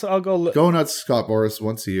 I'll go nuts, Scott Boras,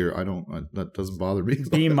 once a year. That doesn't bother me.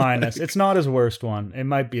 B-. It's not his worst one. It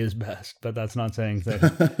might be his best, but that's not saying things.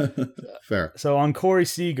 Fair. So on Corey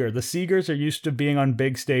Seager, the Seagers are used to being on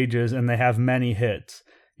big stages and they have many hits.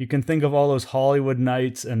 You can think of all those Hollywood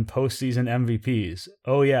nights and postseason MVPs.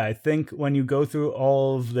 Oh yeah, I think when you go through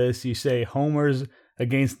all of this, you say homers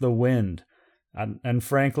against the wind. And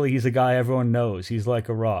frankly, he's a guy everyone knows. He's like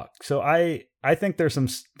a rock. So I think there's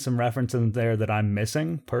some references there that I'm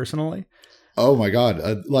missing, personally. Oh my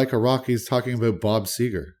God. Like a rock, he's talking about Bob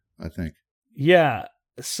Seger, I think. Yeah.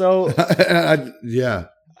 So... yeah.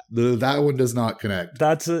 That one does not connect.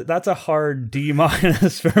 That's a hard D-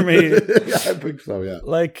 for me. Yeah, I think so, yeah.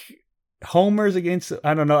 Like, homers against,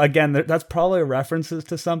 I don't know, again, that's probably references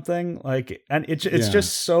to something, like, and it's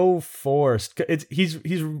just so forced.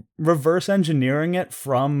 He's reverse engineering it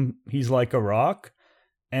from He's Like a Rock,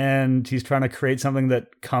 and he's trying to create something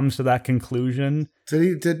that comes to that conclusion.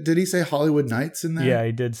 Did he say Hollywood Nights in there? Yeah,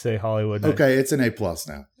 he did say Hollywood Nights. Okay, it's an A+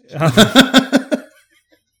 now.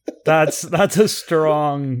 That's a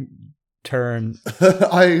strong turn.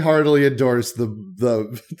 I heartily endorse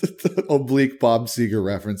the oblique Bob Seger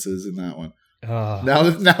references in that one. Now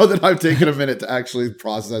that I've taken a minute to actually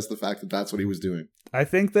process the fact that that's what he was doing, I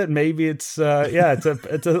think that maybe it's a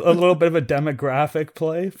little bit of a demographic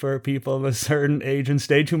play for people of a certain age and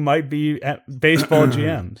stage who might be at baseball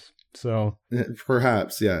GMs. So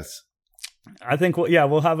perhaps, yes. I think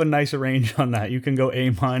we'll have a nice range on that. You can go A-.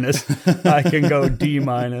 I can go D-.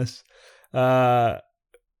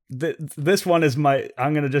 This one is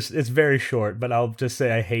it's very short, but I'll just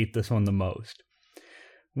say I hate this one the most.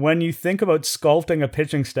 When you think about sculpting a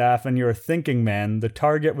pitching staff and you're a thinking man, the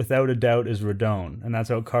target without a doubt is Rodon. And that's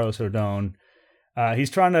about Carlos Rodon. He's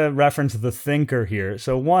trying to reference the thinker here.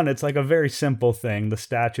 So one, it's like a very simple thing. The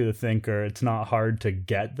statue of the thinker, it's not hard to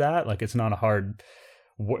get that. Like, it's not hard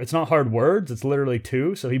words. It's literally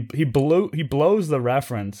two. So he blows the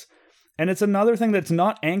reference. And it's another thing that's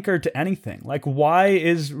not anchored to anything. Like, why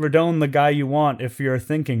is Rodon the guy you want if you're a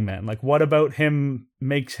thinking man? Like, what about him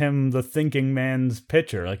makes him the thinking man's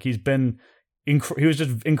pitcher? Like, he was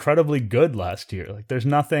just incredibly good last year. Like, there's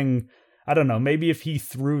nothing, I don't know, maybe if he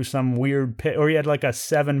threw some weird pitch, or he had like a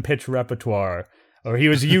 7-pitch repertoire, or he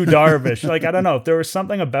was Yu Darvish. Like, I don't know, if there was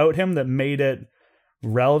something about him that made it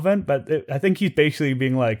relevant, but I think he's basically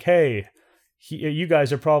being like, hey, you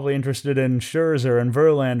guys are probably interested in Scherzer and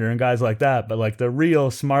Verlander and guys like that, but like the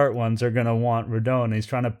real smart ones are going to want Rodon. And he's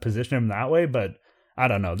trying to position him that way, but I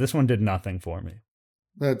don't know. This one did nothing for me.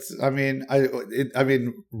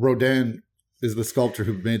 Rodin is the sculptor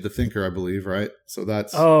who made the thinker, I believe, right? So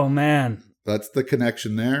that's... Oh, man. That's the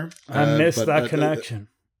connection there. I missed that connection.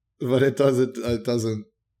 But it doesn't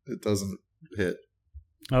hit.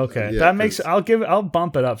 Okay. That makes... I'll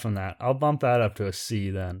bump it up from that. I'll bump that up to a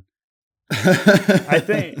C then. I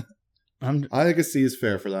think a C is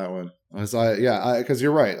fair for that one. Because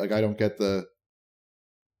you're right. Like, I don't get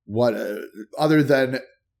what other than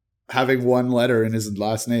having one letter in his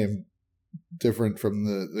last name different from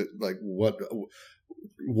the like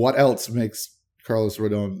what else makes Carlos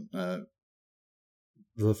Rodon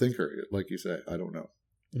the thinker, like you say. I don't know.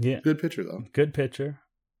 Yeah, good pitcher though. Good pitcher.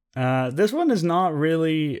 This one is not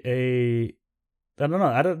really I don't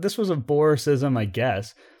know. This was a Borisism, I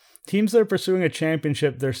guess. Teams that are pursuing a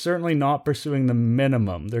championship, they're certainly not pursuing the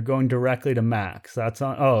minimum. They're going directly to max.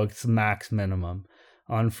 It's max minimum.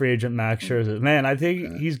 on free agent Max Scherzer. Man, I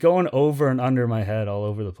think he's going over and under my head all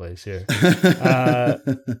over the place here.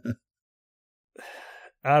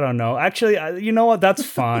 I don't know. Actually, you know what? That's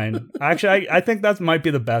fine. Actually, I think that might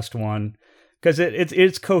be the best one because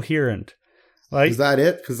it's coherent. Like, is that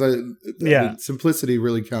it? Because simplicity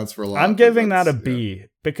really counts for a lot. I'm giving that a B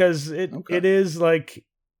because it is like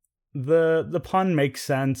the pun makes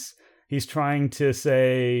sense. He's trying to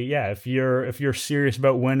say, if you're serious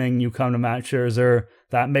about winning, you come to Max Scherzer.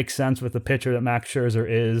 That makes sense with the pitcher that Max Scherzer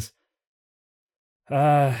is.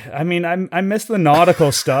 I mean, I miss the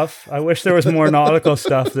nautical stuff. I wish there was more nautical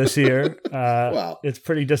stuff this year. Wow. It's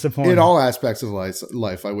pretty disappointing. In all aspects of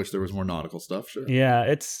life, I wish there was more nautical stuff, sure. Yeah,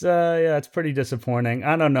 it's pretty disappointing.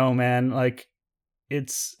 I don't know, man. Like,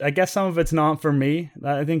 I guess some of it's not for me.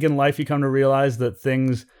 I think in life you come to realize that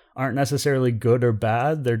things aren't necessarily good or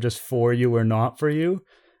bad. They're just for you or not for you.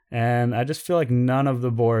 And I just feel like none of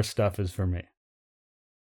the Boras stuff is for me.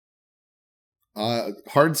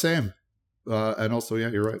 Hard same. And also,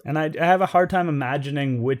 you're right. And I have a hard time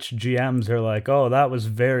imagining which GMs are like, oh, that was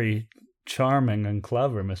very charming and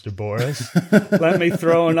clever, Mr. Boras. Let me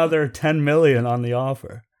throw another $10 million on the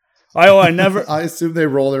offer. I assume they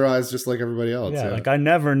roll their eyes just like everybody else. Yeah, like I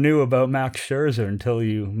never knew about Max Scherzer until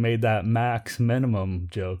you made that max minimum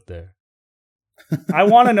joke there. I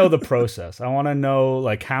want to know the process. I want to know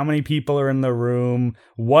like how many people are in the room,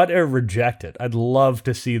 what are rejected. I'd love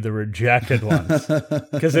to see the rejected ones.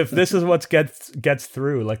 Because if this is what gets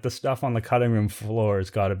through, like the stuff on the cutting room floor has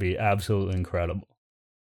got to be absolutely incredible.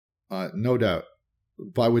 No doubt.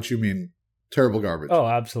 By which you mean terrible garbage. Oh,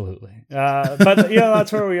 absolutely. But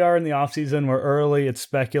that's where we are in the off season. We're early. It's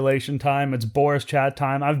speculation time. It's Boras chat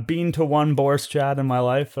time. I've been to one Boras chat in my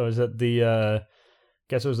life. I was at the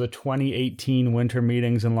guess it was the 2018 winter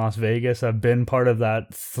meetings in Las Vegas. I've been part of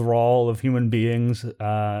that thrall of human beings,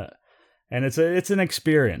 and it's an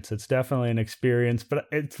experience. It's definitely an experience, but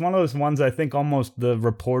it's one of those ones I think almost the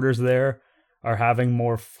reporters there are having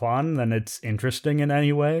more fun than it's interesting in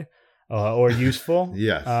any way or useful.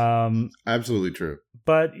 Yes, absolutely true.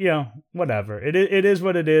 But whatever. It is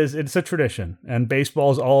what it is. It's a tradition, and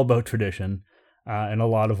baseball is all about tradition in a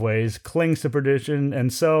lot of ways. Clings to tradition,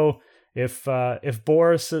 and so. If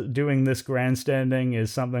Boras doing this grandstanding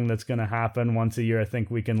is something that's going to happen once a year, I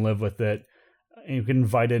think we can live with it. You can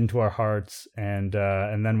invite it into our hearts, and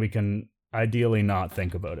then we can ideally not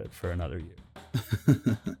think about it for another year.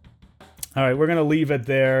 All right, we're going to leave it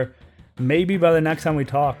there. Maybe by the next time we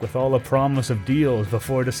talk, with all the promise of deals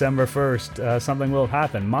before December 1st, something will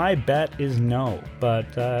happen. My bet is no,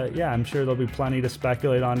 but I'm sure there'll be plenty to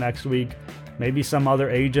speculate on next week. Maybe some other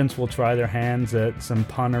agents will try their hands at some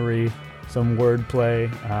punnery, some wordplay.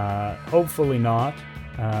 Hopefully not.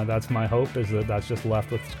 That's my hope, is that's just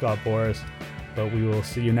left with Scott Boras. But we will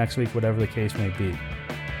see you next week, whatever the case may be.